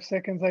 55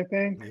 seconds, I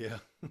think, Yeah.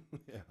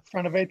 yeah. in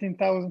front of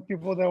 18,000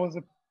 people, that was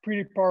a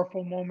pretty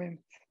powerful moment.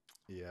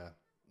 Yeah.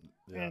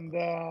 Yeah. And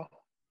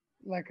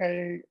like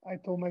I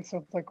told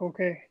myself like,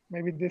 okay,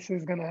 maybe this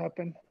is gonna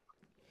happen.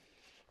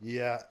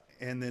 Yeah,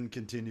 and then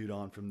continued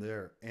on from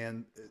there.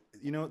 And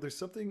there's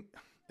something,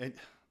 and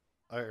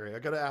all right, I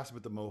got to ask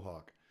about the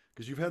mohawk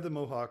because you've had the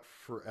mohawk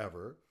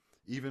forever,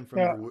 even from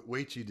Yeah, your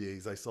Weichi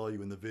days. I saw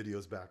you in the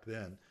videos back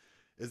then.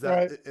 Is that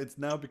right. it's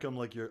now become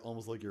like your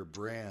almost like your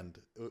brand?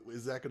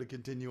 Is that going to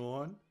continue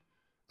on?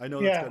 I know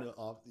that's Yeah, kind of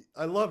off.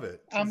 I love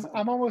it.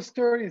 I'm almost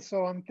 30,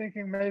 so I'm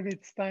thinking maybe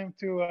it's time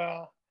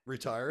to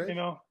Retire you it.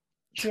 know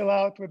chill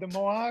out with the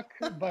mohawk.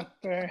 But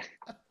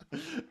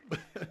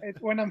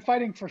when I'm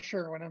fighting, for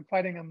sure, when I'm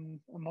fighting,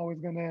 I'm always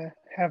gonna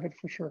have it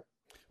for sure.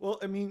 Well,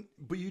 I mean,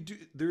 but you do.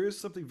 There is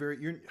something very.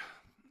 You're.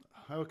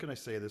 How can I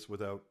say this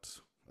without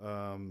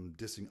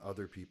dissing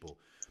other people?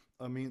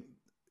 I mean,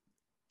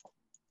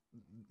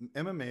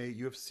 MMA,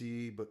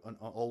 UFC, but on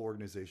all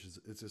organizations,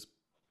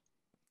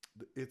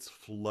 it's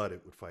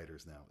flooded with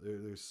fighters now.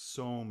 There's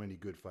so many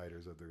good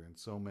fighters out there, and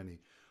so many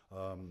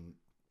um,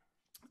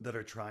 that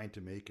are trying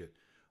to make it.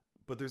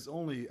 But there's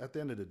only at the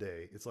end of the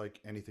day, it's like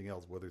anything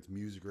else, whether it's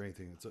music or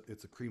anything.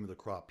 It's a cream of the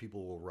crop.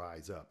 People will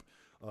rise up,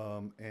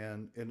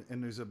 and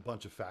there's a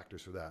bunch of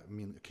factors for that. I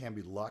mean, it can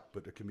be luck,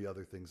 but it can be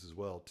other things as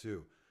well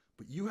too.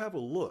 But you have a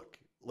look.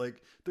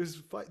 Like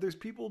there's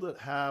people that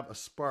have a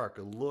spark,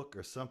 a look,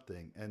 or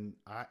something. And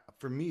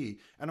for me,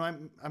 and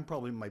I'm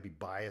probably might be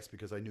biased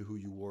because I knew who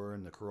you were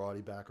and the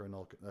karate background and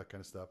all that kind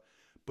of stuff.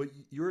 But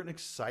you're an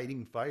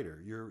exciting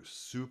fighter. You're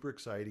super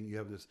exciting. You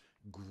have this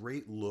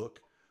great look.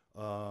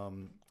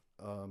 Um,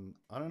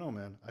 I don't know,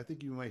 man. I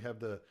think you might have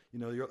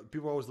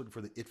people are always looking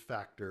for the it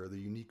factor, the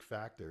unique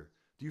factor.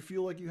 Do you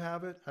feel like you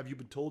have it? Have you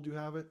been told you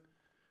have it?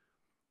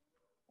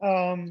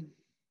 Um,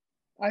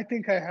 I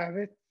think I have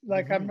it.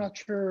 Like I'm Mm-hmm. not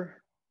sure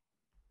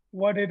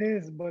what it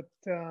is, but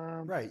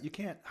Right. You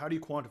can't. How do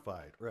you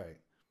quantify it? Right.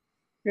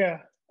 Yeah,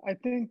 I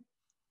think,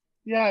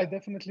 yeah, I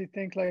definitely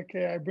think like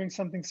I bring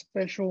something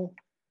special,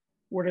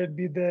 whether it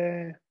be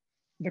the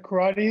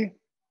karate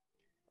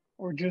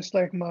or just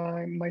like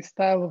my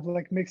style of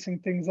like mixing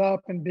things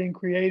up and being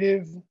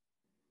creative.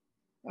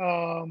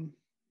 Um,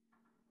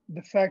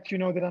 the fact,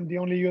 that I'm the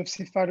only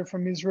UFC fighter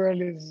from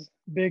Israel is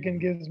big and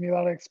Hmm. gives me a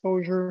lot of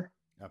exposure.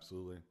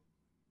 Absolutely.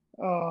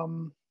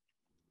 Um,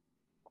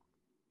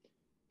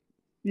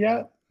 Yeah,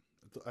 yeah,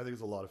 I think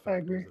there's a lot of I factors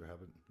agree. that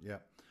happen. Yeah,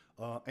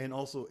 and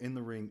also in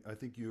the ring, I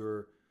think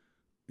you're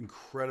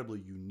incredibly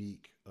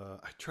unique.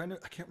 I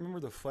can't remember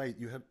the fight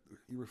you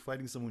were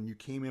fighting someone. You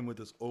came in with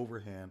this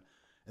overhand,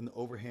 and the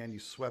overhand you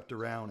swept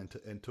around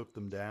and took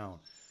them down.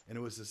 And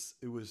it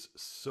was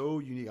so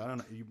unique. I don't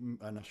know.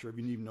 I'm not sure if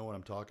you even know what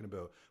I'm talking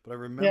about, but I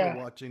remember Yeah,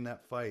 watching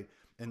that fight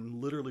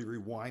and literally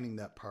rewinding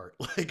that part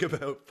like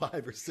about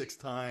 5 or 6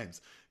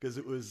 times because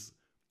it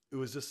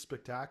was just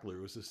spectacular.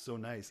 It was just so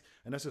nice,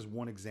 and that's just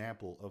one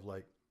example of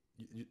like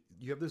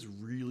you have this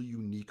really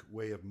unique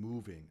way of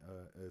moving.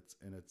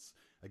 It's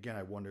again,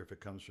 I wonder if it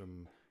comes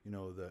from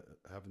the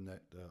having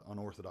that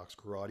unorthodox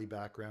karate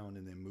background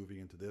and then moving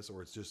into this,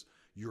 or it's just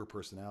your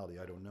personality.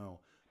 I don't know,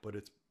 but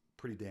it's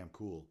pretty damn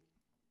cool.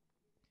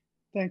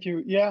 thank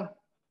you. Yeah,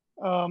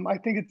 I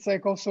think it's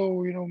like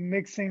also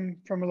mixing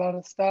from a lot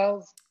of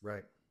styles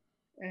Right.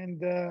 and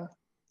the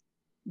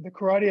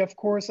karate. Of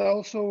course, I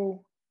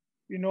also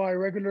I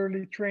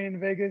regularly train in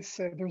Vegas.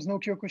 There's no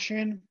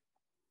Kyokushin,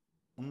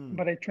 Mm.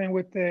 but I train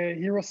with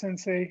Hiro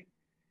Sensei.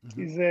 Hmm.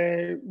 He's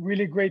a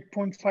really great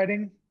point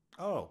fighting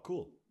Oh,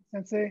 cool.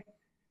 sensei,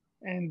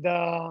 and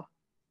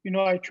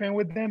I train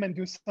with them and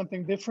do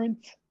something different.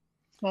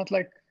 It's not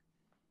like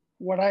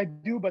what I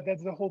do, but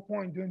that's the whole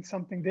point: doing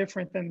something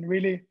different and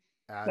really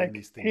Adding like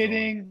these things on.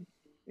 hitting,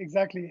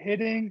 exactly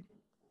hitting,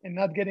 and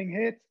not getting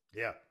hit.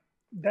 Yeah.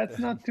 That's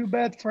not too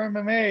bad for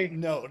MMA,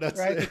 No,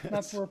 that's right? It's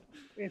not that's for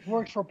it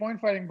works for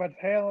point fighting, but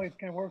hell, it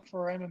can work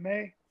for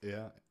MMA.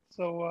 yeah.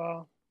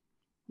 So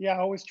yeah, I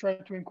always try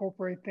to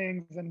incorporate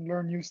things and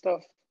learn new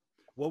stuff.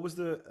 What was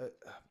the?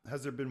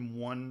 Has there been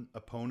one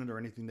opponent or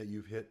anything that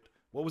you've hit?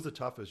 What was the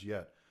toughest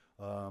yet?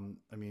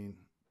 I mean,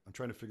 I'm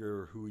trying to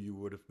figure who you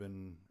would have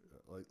been.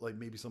 Like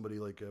maybe somebody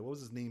like what was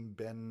his name?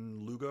 Ben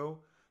Lugo.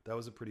 That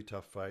was a pretty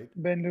tough fight.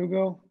 Ben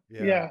Lugo,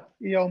 Yeah, yeah,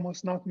 he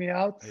almost knocked me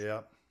out.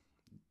 yeah,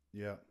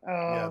 yeah,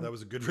 yeah. That Um,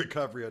 was a good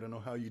recovery. I don't know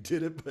how you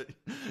did it, but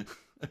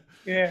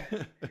yeah,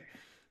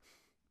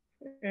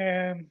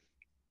 and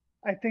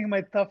I think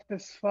my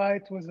toughest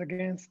fight was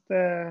against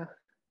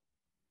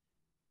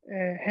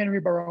Henry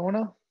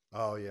Barona.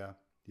 oh yeah,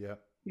 yeah,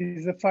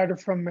 He's a fighter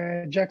from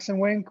Jackson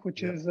Wink,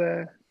 which yep, is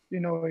a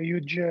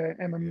huge yeah.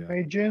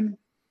 MMA gym,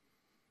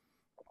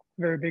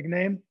 very big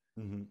name.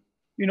 Hmm.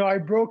 I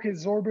broke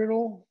his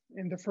orbital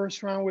in the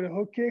first round with a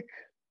hook kick.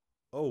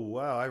 Oh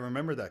wow, I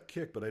remember that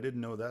kick, but I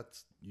didn't know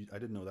I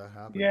didn't know that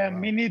happened. Yeah,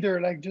 me Wow,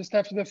 neither. Like just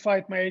after the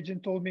fight, my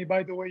agent told me,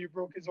 by the way, you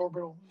broke his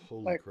orbital.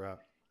 holy Like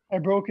crap. I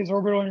broke his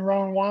orbital in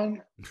round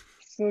one.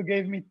 Still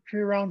gave me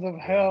 3 rounds of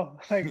Yeah, hell.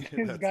 Like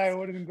this that's guy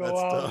wouldn't go that's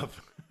out.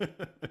 tough.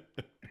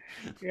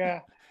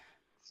 Yeah.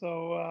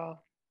 So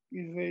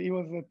he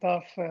was a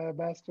tough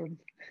bastard.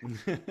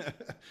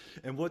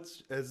 And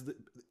what's as the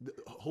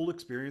whole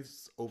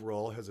experience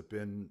overall, has it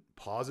been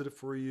positive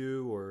for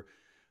you or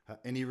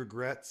any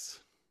regrets?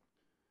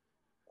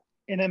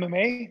 In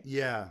MMA,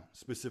 Yeah,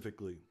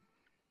 specifically.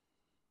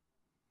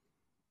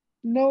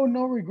 no,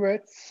 no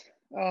regrets.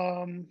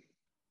 Um,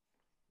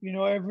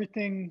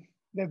 everything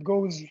that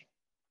goes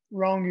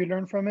wrong, you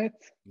learn from it.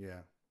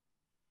 Yeah.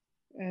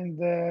 And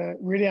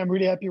really, I'm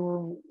really happy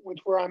with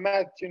where I'm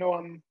at.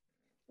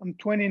 I'm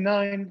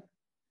 29.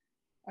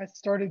 I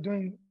started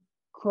doing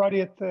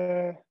karate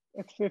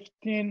at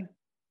 15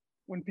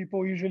 when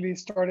people usually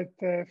start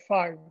at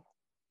 5.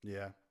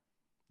 Yeah.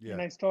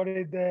 And Yeah. I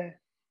started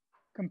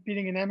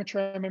competing in amateur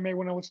MMA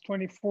when I was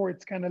 24.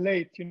 It's kind of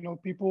late.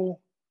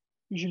 People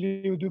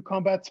usually who do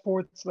combat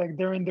sports like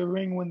they're in the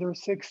ring when they're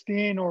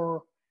 16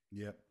 or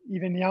Yeah.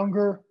 even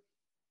younger.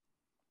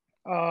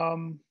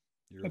 Um,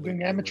 You're a they're late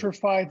doing bloomer. amateur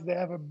fights. They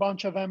have a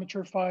bunch of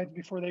amateur fights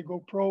before they go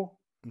pro.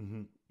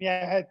 Hmm.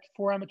 Yeah, I had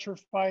 4 amateur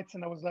fights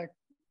and I was like,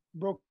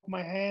 broke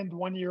my hand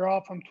 1 year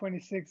off. I'm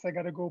 26. I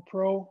got to go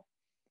pro.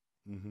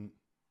 Hmm.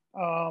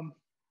 Um,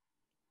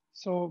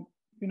 so,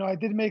 I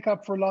did make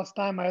up for lost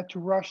time. I had to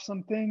rush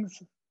some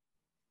things.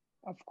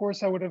 Of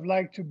course, I would have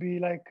liked to be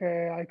like,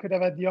 I could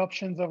have had the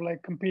options of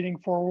like competing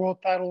for a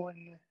world title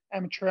in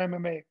amateur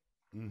MMA.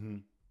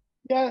 Hmm.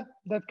 Yeah,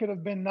 that could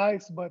have been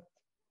nice, but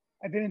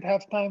I didn't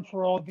have time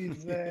for all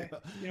these,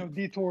 Yeah.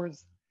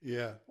 detours.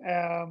 Yeah.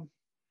 Um,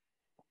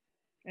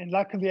 and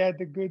luckily, I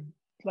had a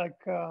like,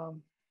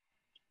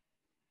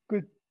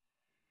 good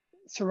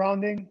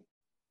surrounding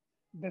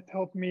that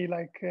helped me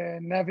like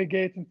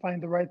navigate and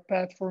find the right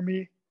path for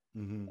me,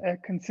 Hmm.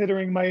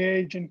 considering my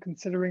age and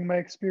considering my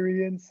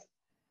experience.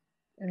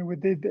 And we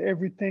did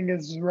everything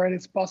as right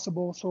as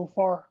possible so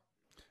far.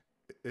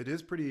 It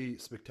is pretty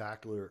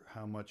spectacular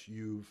how much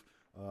you've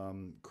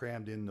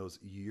crammed in those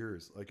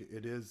years. Like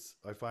it is,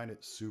 I find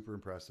it super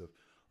impressive.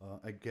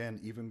 Again,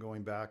 even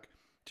going back,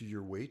 to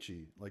your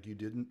Weichi. Like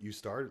you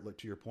started like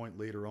to your point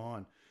later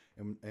on.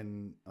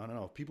 And I don't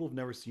know, if people have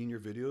never seen your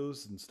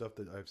videos and stuff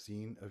that I've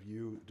seen of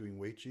you doing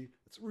Weichi,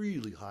 it's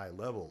really high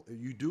level.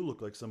 You do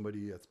look like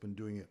somebody that's been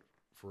doing it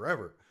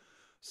forever.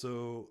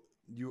 So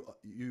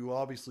you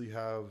obviously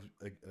have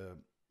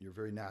you're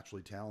very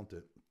naturally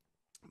talented,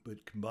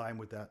 but combined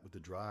with that, with the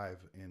drive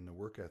and the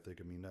work ethic,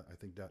 I mean, I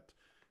think that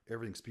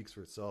everything speaks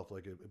for itself.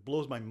 Like it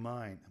blows my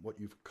mind what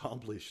you've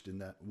accomplished in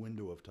that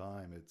window of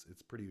time. It's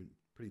pretty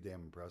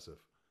damn impressive.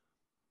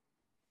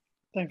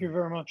 Thank Yeah, you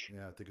very much.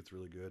 yeah, I think it's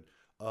really good.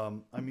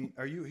 I mean,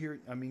 are you here?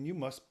 I mean, you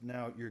must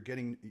now. You're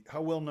getting.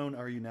 How well known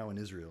are you now in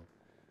Israel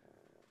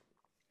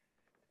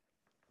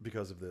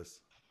because of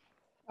this?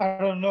 I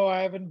don't know. I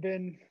haven't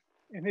been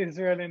in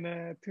Israel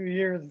in 2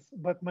 years,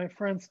 but my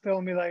friends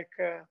tell me like,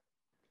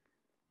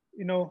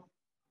 you know,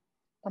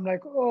 I'm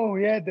like, oh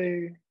yeah,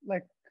 they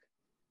like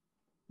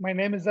my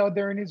name is out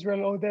there in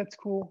Israel. Oh, that's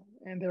cool.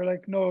 And they're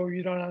like, no,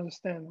 you don't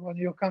understand. When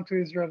you come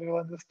to Israel, you'll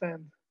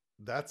understand.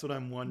 That's what I'm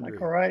I'm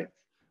like, all wondering. right.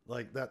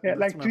 Like that. Yeah,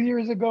 That's like what two I'm.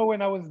 years ago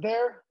when I was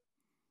there,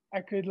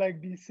 I could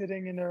like be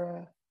sitting in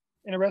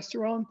a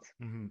restaurant,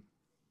 Mhm.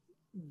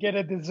 get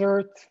a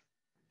dessert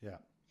Yeah.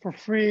 for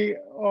free.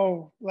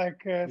 Oh,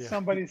 like Yeah.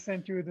 somebody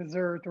sent you a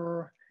dessert,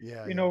 or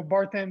Yeah. Yeah.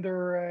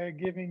 bartender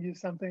giving you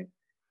something.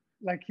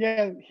 Like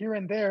yeah, here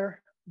and there,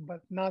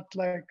 but not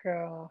like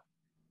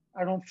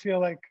I don't feel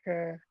like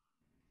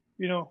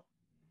you know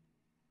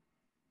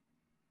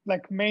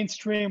like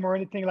mainstream or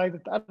anything like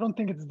that. I don't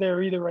think it's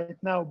there either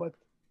right now, but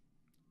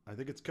I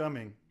think it's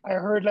coming. I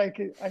heard like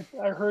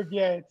I heard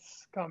yeah,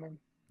 it's coming.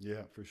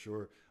 Yeah, for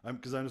sure.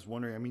 Because I'm just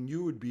wondering. I mean,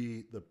 you would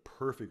be the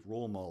perfect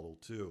role model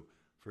too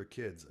for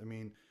kids. I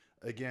mean,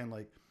 again,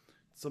 like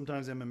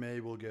sometimes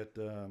MMA will get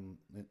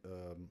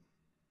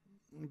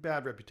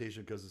bad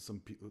reputation because of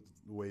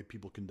the way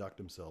people conduct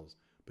themselves.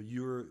 But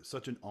you're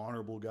such an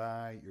honorable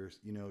guy.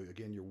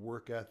 Again, your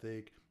work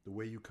ethic, the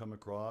way you come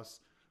across,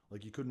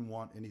 like you couldn't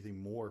want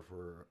anything more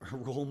for a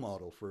role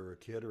model for a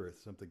kid or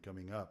something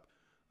coming up.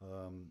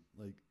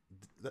 Like,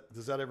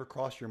 does that ever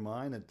cross your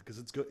mind? Because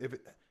it's good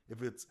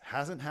if it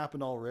hasn't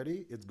happened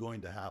already, it's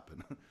going to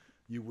happen.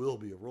 You will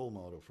be a role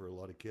model for a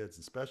lot of kids,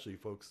 especially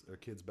folks or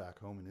kids back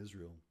home in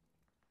Israel.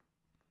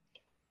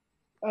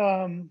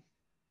 Um,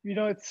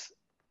 it's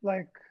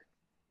like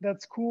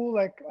that's cool.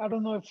 Like I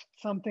don't know if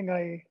it's something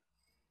I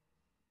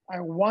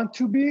want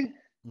to be,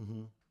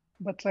 Mm-hmm.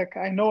 but like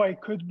I know I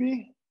could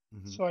be.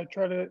 Mm-hmm. So I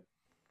try to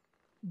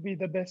be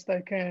the best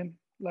I can.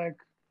 Like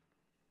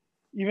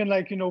even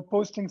like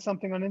posting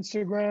something on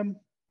Instagram.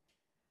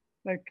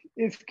 Like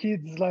if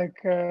kids like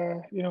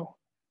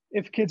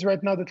if kids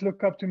right now that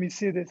look up to me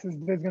see this, is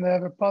this gonna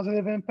have a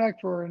positive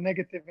impact or a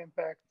negative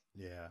impact?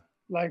 Yeah.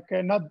 Like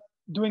not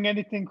doing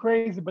anything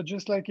crazy, but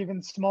just like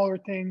even smaller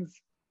things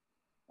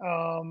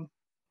um,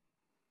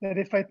 that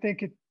if I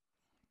think it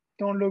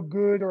don't look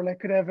good or like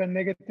could have a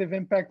negative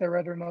impact, I'd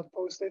rather not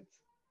post it.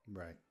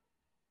 Right.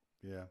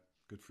 Yeah.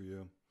 Good for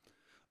you.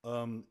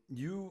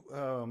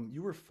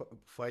 You were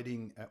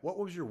fighting at what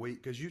was your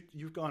weight? Because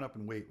you've gone up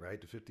in weight,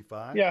 right, to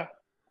 55. Yeah,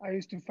 I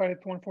used to fight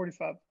at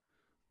 145.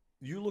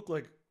 You look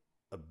like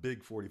a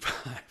big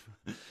 45.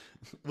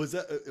 Was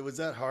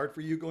that hard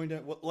for you going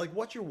down? Like,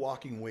 what's your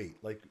walking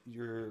weight? Like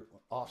your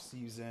off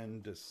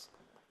season, just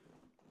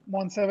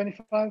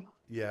 175.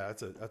 yeah,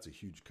 that's a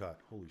huge cut.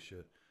 Holy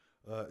shit.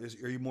 Are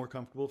you more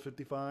comfortable at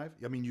 55?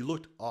 I mean, you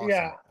looked awesome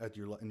Yeah, at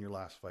your in your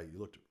last fight. You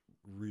looked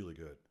really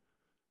good.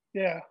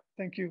 yeah.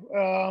 Thank you.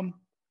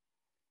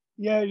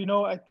 Yeah,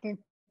 I think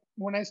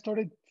when I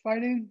started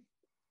fighting,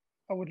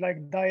 I would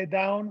like diet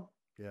down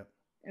Yeah,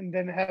 and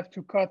then have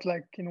to cut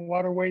like in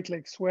water weight,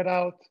 like sweat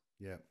out,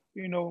 yeah.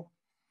 you know,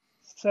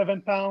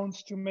 7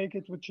 pounds to make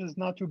it, which is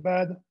not too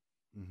bad.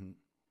 Mm-hmm.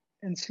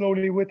 And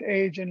slowly with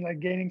age and like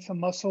gaining some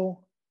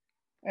muscle,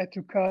 I had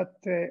to cut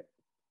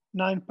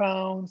 9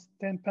 pounds,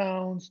 10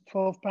 pounds,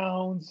 12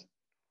 pounds.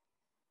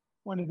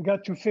 When it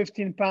got to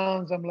 15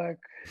 pounds, I'm like,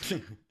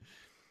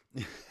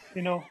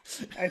 you know,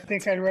 I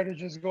think I'd rather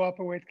just go up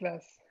a weight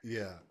class.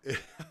 Yeah,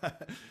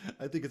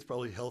 I think it's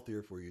probably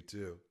healthier for you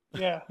too.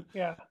 Yeah,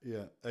 yeah. Yeah,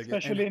 again, and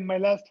Especially in my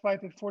last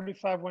fight at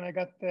 45 when I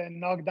got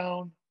knocked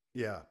down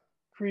yeah,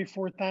 3,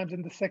 4 times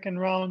in the second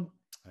round.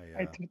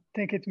 I I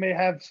think it may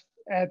have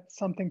had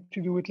something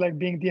to do with like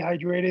being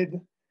dehydrated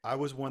I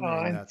was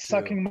wondering and that too.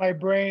 sucking my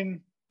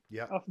brain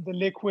Yeah, of the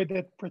liquid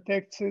that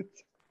protects it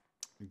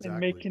and exactly.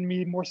 making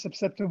me more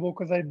susceptible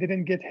because I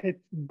didn't get hit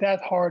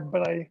that hard,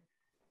 but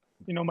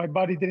my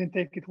body didn't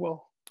take it well.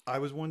 I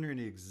was wondering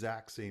the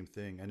exact same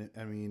thing, and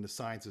I mean, the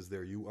science is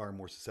there. You are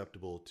more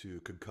susceptible to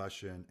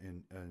concussion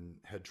and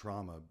head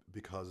trauma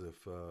because of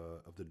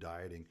the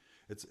dieting.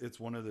 It's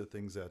one of the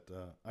things that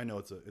I know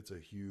it's a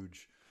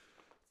huge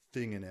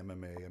thing in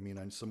MMA. I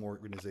mean, some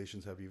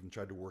organizations have even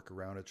tried to work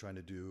around it, trying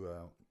to do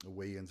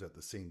weigh-ins at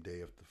the same day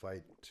of the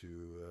fight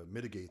to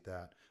mitigate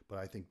that. But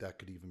I think that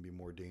could even be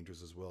more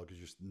dangerous as well because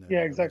Yeah, you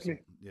lose some. exactly.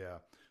 Yeah.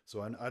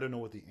 So I don't know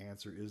what the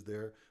answer is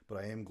there, but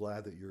I am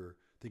glad that you're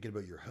thinking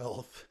about your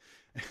health,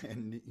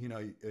 and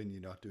and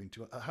you're not doing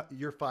too.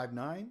 You're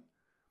 5'9".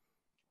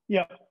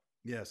 Yeah.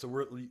 Yeah,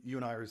 so you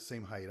and I are the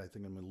same height. I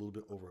think I'm a little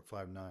bit over at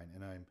 5'9",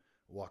 and I'm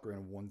walk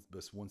around one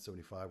this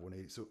 175,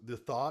 180. So the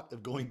thought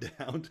of going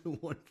down to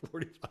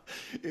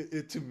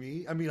 145, to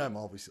me, I mean, I'm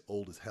obviously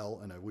old as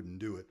hell, and I wouldn't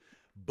do it,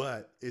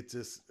 but it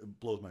just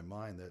blows my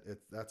mind that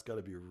that's got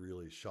to be a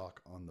really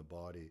shock on the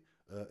body.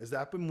 Has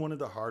that been one of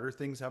the harder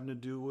things having to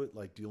do with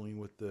like dealing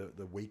with the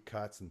weight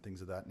cuts and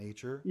things of that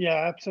nature?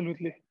 Yeah,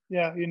 absolutely.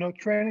 Yeah,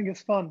 training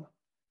is fun.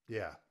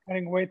 Yeah,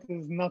 Cutting weight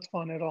is not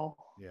fun at all.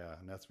 yeah,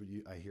 and that's what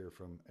I hear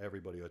from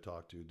everybody I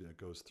talk to that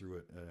goes through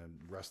it, and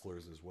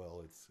wrestlers as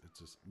well. It's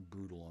just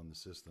brutal on the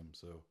system.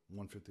 So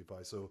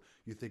 155. So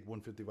you think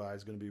 155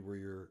 is going to be where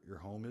your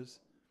home is?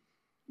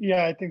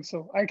 Yeah, I think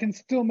so. I can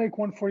still make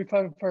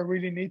 145 if I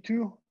really need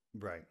to,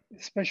 Right.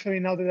 especially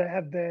now that I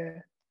have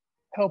the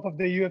help of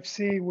the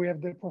UFC. We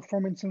have the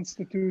Performance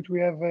Institute.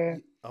 We have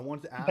I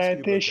wanted to ask you about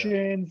that.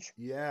 dietitians.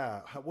 Yeah.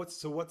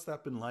 What's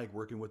that been like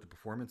working with the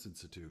Performance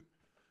Institute?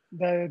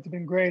 That it's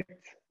been great.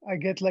 I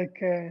get like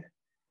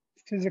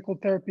physical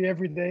therapy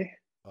every day.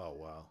 Oh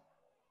wow,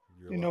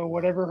 you're like wow.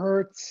 Whatever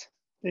hurts,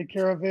 take That's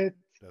care of it,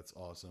 that's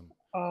awesome.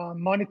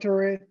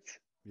 monitor it.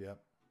 Yep.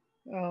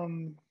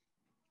 Um,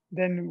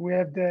 then we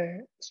have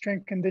the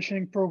strength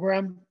conditioning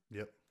program.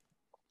 Yep.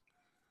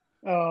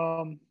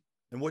 Um,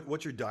 And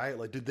what's your diet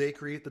like? Did they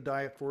create the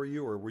diet for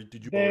you, or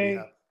did you already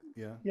have?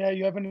 they, Yeah. yeah,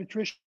 you have a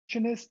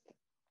nutritionist.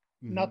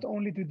 Mm-hmm. Not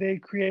only do they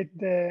create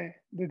the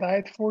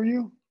diet for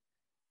you,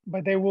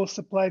 but they will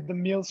supply the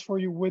meals for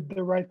you with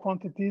the right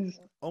quantities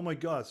Oh my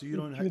God! So if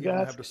you you'd don't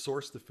have ask. to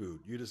source the food.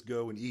 You just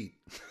go and eat.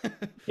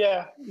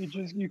 Yeah,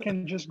 you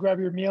can just grab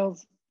your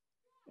meals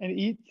and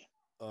eat.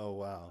 Oh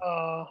wow!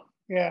 Uh,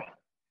 yeah.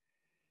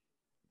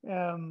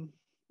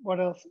 What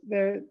else?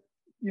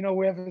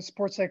 We have a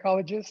sports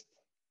psychologist,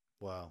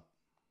 Wow! Yeah.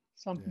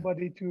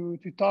 somebody to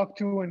talk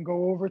to and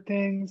go over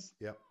things.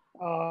 Yep.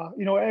 Uh,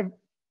 you know, ev-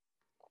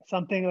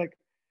 Something like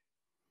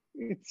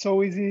it's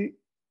so easy.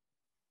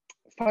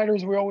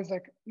 Fighters were always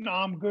like, "No,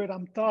 I'm good.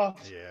 I'm tough.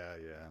 Yeah.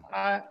 Yeah.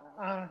 I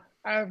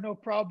I have no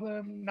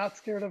problem. Not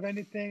scared of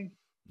anything."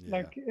 Yeah.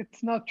 Like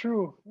it's not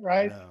true,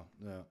 right?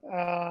 No. No.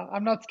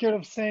 I'm not scared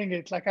of saying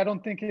it. Like I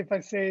don't think if I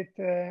say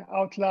it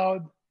out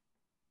loud,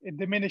 it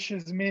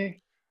diminishes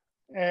me.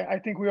 I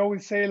think we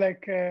always say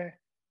like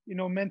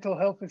mental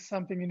health is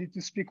something you need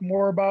to speak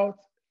more about.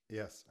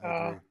 Yes, I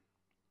Uh,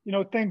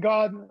 agree. Thank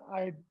God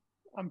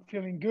I'm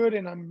feeling good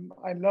and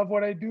I love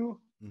what I do.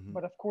 Hmm.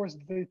 But of course,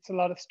 it's a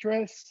lot of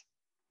stress.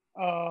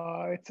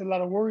 It's a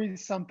lot of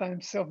worries,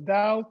 sometimes self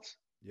doubt.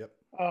 Yep.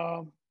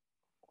 Um,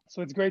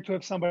 so it's great to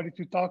have somebody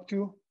to talk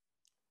to.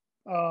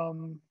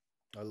 Um,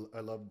 I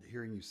love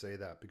hearing you say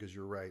that because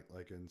you're right.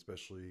 Like, and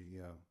especially,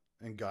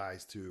 and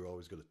guys too are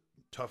always going to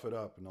tough it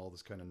up and all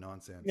this kind of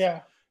nonsense.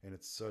 yeah, And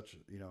it's such,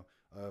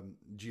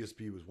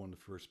 GSP was one of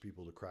the first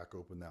people to crack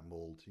open that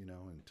mold,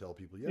 and tell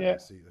people, yeah, yeah,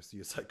 I see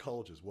a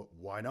psychologist.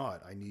 Why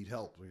not? I need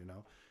help,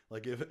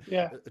 like if,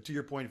 yeah, to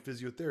your point,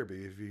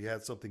 physiotherapy, if you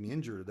had something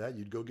injured or that,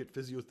 you'd go get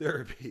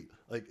physiotherapy.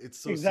 Like, it's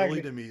so silly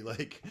exactly. to me.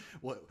 Like,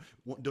 what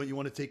don't you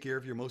want to take care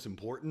of your most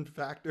important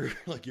factor,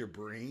 like your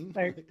brain?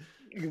 Like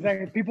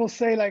exactly. People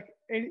say like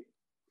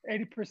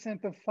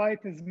 80% of fight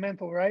is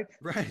mental, right?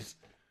 Right.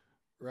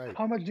 Right.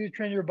 How much do you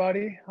train your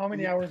body? How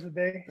many Yeah, hours a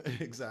day?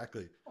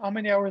 exactly. How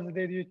many hours a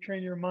day do you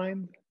train your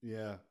mind?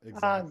 Yeah,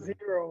 Ah, exactly.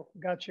 0.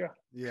 Gotcha.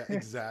 Yeah,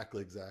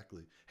 exactly,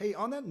 exactly. Hey,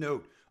 on that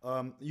note,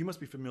 you must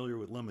be familiar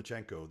with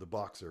Lomachenko, the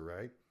boxer,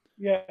 right?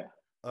 Yeah.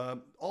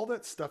 All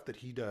that stuff that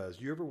he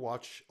does. You ever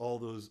watch all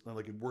those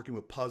like working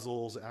with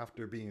puzzles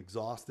after being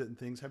exhausted and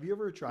things? Have you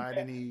ever tried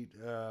Yeah. any?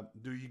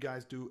 Do you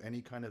guys do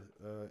any kind of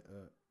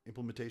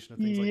implementation of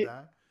things like Ye-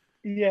 that?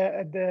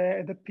 Yeah. At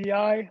the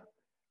PI,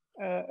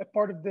 a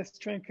part of the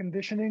strength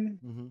conditioning.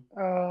 Mm-hmm.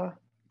 Uh,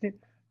 t-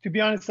 to be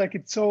honest, like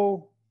it's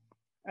so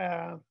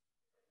uh,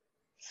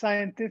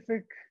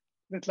 scientific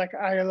that like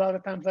a lot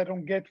of times I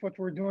don't get what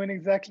we're doing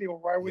exactly or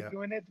why we're Yep.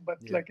 doing it, but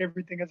Yep. like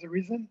everything has a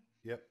reason.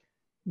 Yep.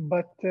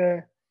 But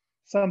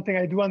something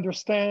I do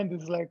understand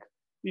is like,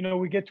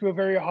 we get to a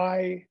very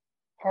high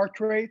heart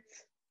rate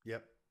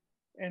Yep.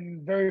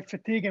 and very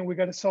fatigued, and we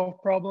got to solve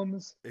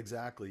problems.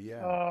 Exactly.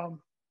 Yeah.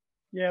 Um,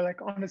 yeah,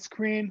 like on the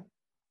screen,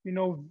 you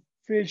know,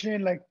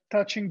 vision, like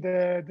touching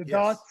the Yes.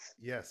 dots.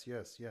 Yes.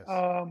 Yes. Yes.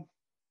 Um,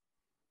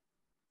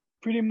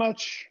 Pretty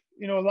much,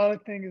 a lot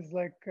of things is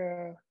like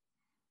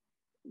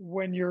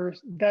when you're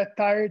that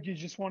tired, you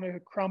just want to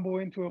crumble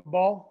into a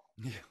ball.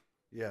 Yeah.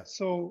 Yeah.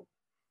 So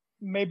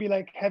maybe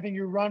like having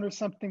you run or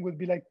something would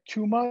be like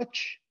too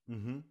much,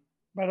 Mm-hmm.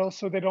 but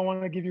also they don't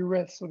want to give you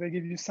rest. So they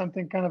give you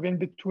something kind of in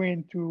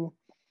between to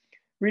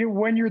really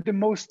when you're the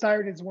most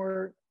tired is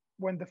where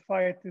when the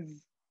fight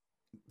is,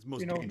 It's most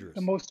the dangerous.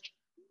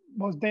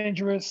 most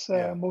dangerous,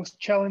 Yeah. most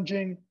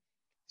challenging.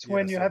 It's Yeah.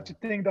 when you have So to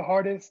think the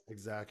hardest.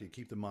 exactly.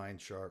 Keep the mind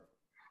sharp.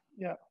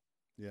 Yeah.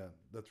 Yeah,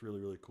 that's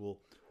really really cool.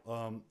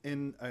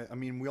 And I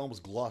mean, we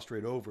almost glossed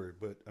right over it,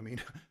 but I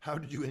mean, how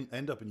did you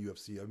end up in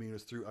UFC? I mean, it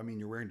was through. I mean,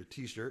 you're wearing the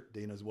T-shirt,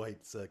 Dana's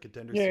White's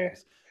Contender Yeah.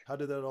 Series. How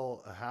did that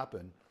all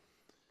happen?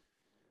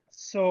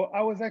 So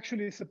I was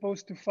actually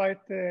supposed to fight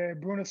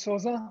Bruno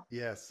Souza.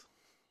 Yes.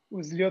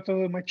 was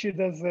Lyoto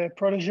Machida's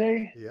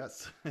protege,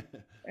 Yes.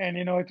 and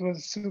it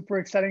was super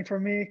exciting for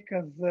me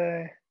because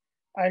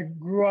I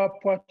grew up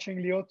watching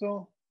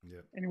Lyoto,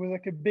 Yep. and it was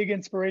like a big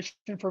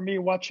inspiration for me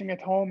watching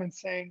at home and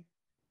saying,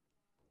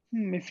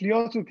 if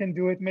Lyoto can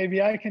do it,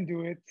 maybe I can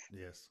do it.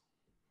 Yes.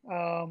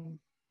 Um,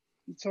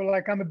 so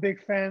like I'm a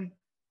big fan,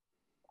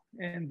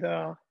 and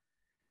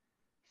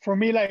for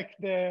me, like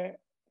the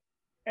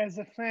as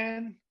a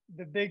fan,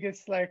 the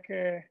biggest like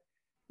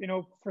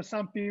for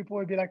some people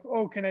it'd be like,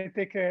 oh, can I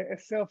take a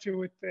selfie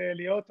with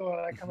Lyoto?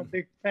 Like I'm a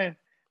big fan,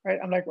 right?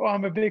 I'm like, oh,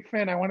 I'm a big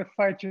fan. I want to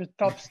fight your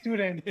top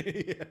student.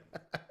 Yeah.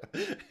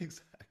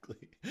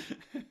 Exactly.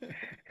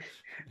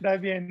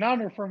 That'd be an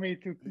honor for me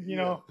to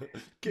Yeah.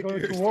 Kick go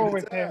your to war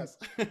student's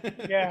with him.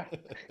 ass. Yeah.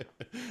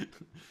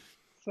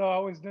 So I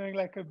was doing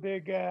like a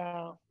big,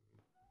 I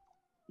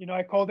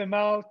called him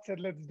out, said,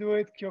 let's do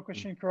it.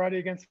 Kyokushin karate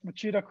against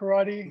Machida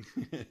karate.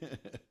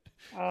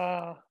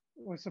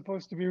 Was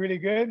supposed to be really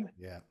good.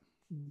 Yeah.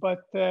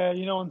 But,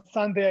 on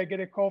Sunday, I get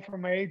a call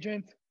from my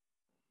agent.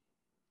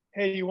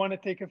 Hey, you want to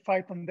take a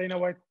fight on Dana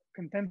White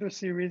Contender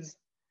Series?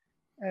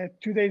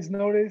 2 days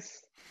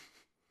notice,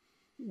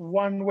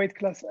 one weight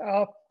class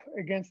up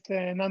against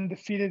an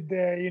undefeated,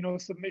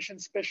 submission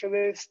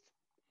specialist.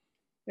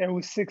 It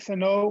was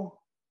 6-0.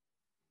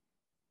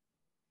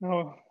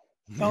 No,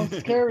 sounds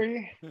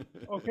scary.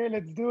 Okay,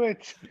 let's do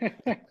it.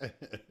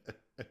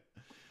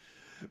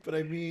 But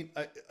I mean,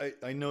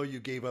 I know you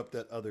gave up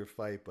that other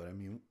fight, but I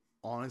mean,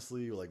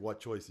 honestly, like, what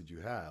choice did you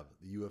have?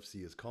 The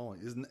UFC is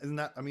calling, isn't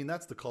that? I mean,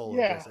 that's the call I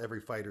Yeah, guess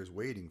every fighter is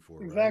waiting for,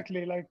 right?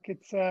 exactly. Like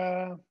it's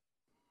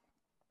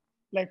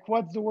like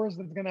what's the worst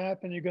that's gonna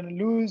happen? You're gonna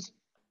lose.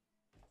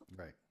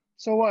 Right.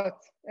 So what?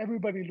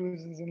 Everybody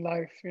loses in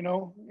life,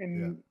 Yeah.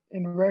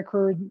 in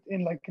record,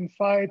 in like in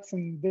fights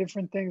and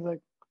different things. Like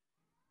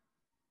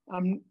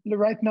I'm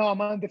right now I'm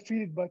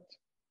undefeated, but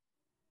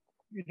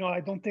I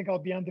don't think I'll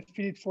be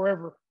undefeated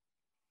forever.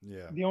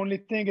 Yeah. The only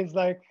thing is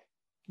like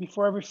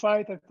before every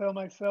fight, I tell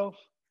myself,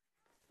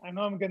 I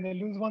know I'm gonna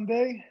lose one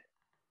day,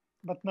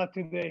 but not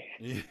today.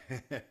 Yeah.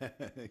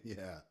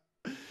 Yeah.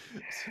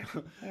 So,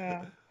 Uh,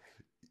 yeah,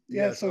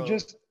 yeah. so So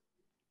just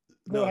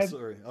go no, ahead.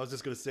 sorry. I was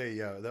just gonna say,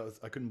 yeah, that was.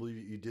 I couldn't believe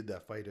you did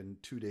that fight in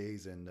 2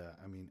 days, and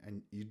I mean,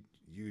 and you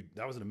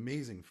that was an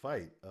amazing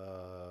fight.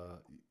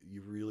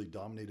 You really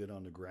dominated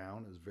on the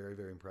ground. It was very,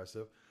 very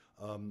impressive,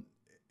 um,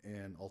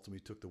 and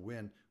ultimately took the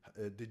win.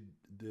 Did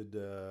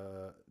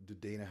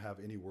Dana have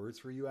any words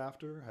for you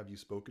after? Have you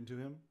spoken to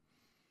him?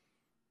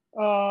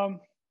 Um,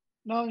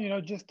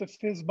 no, just a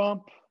fist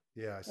bump.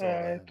 Yeah, I saw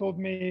that. Told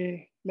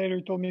me later.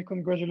 He told me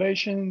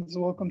congratulations,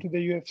 welcome Mhm. to the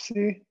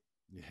UFC,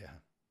 Yeah.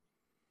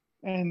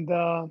 and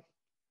I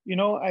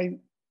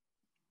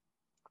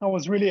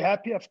was really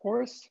happy, of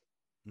course,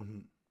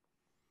 Hmm.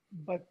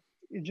 but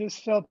it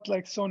just felt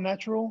like so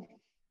natural,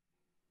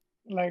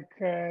 like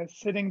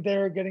sitting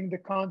there getting the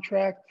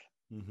contract.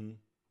 Hmm.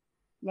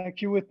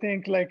 Like you would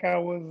think, like I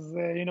was,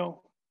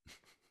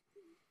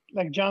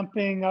 like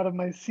jumping out of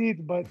my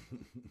seat, but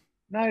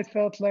now it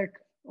felt like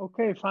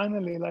okay,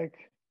 finally, like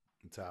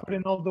It's put in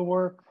happened. all the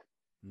work.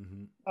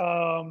 Hmm.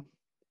 Um,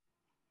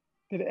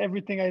 did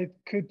everything I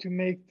could to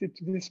make it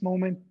to this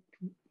moment.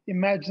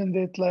 Imagined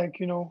it like,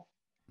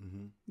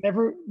 Hmm.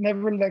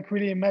 never like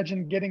really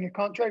imagined getting a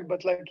contract,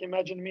 but like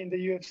imagine me in the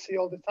UFC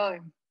all the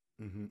time.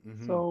 Hmm.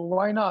 Hmm. So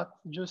why not?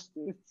 Just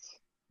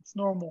it's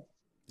normal.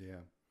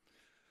 Yeah.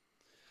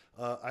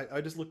 I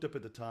just looked up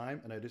at the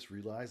time and I just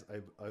realized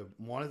I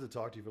wanted to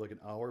talk to you for like an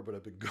hour, but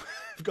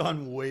I've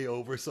gone way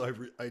over, so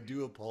I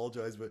do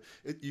apologize. But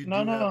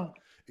No, no,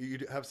 you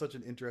do have such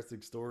an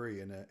interesting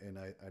story, and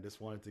I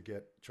just wanted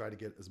to try to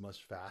get as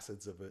much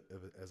facets of it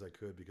as I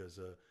could because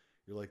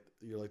you're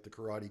like the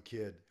Karate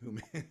Kid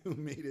who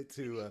made it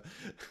to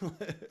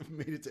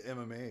made it to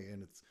MMA,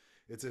 and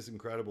it's just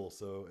incredible.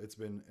 So it's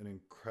been an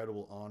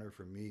incredible honor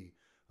for me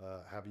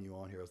having you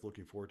on here. I was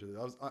looking forward to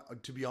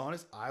it. To be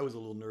honest, I was a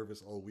little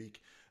nervous all week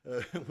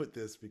with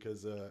this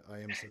because I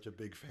am such a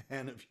big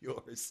fan of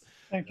yours.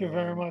 thank you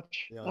very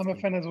much. Yeah, it's I'm a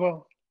been. fan as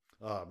well.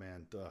 Oh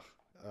man,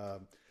 duh.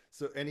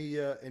 So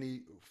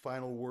any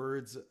final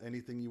words?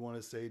 Anything you want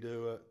to say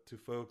to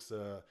folks?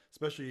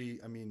 Especially,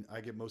 I mean,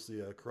 I get mostly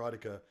a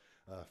Karateka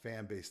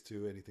fan base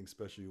too. Anything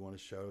special you want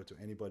to shout out to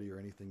anybody or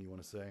anything you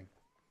want to say?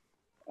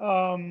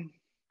 Um,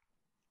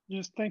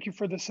 just thank you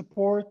for the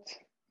support,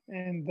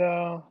 and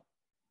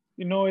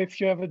if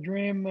you have a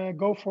dream,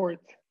 go for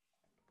it.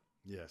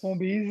 Yes, Won't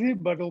be easy,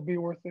 but it'll be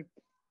worth it.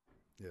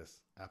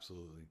 yes,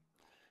 absolutely.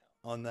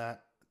 On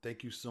that,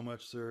 thank you so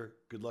much, sir.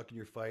 Good luck in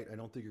your fight. I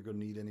don't think you're going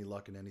to need any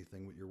luck in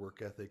anything with your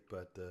work ethic,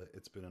 but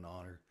it's been an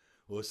honor.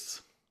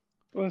 Us.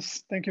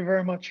 Was thank you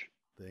very much.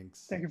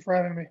 Thanks. Thank you for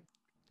having me.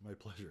 My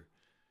pleasure.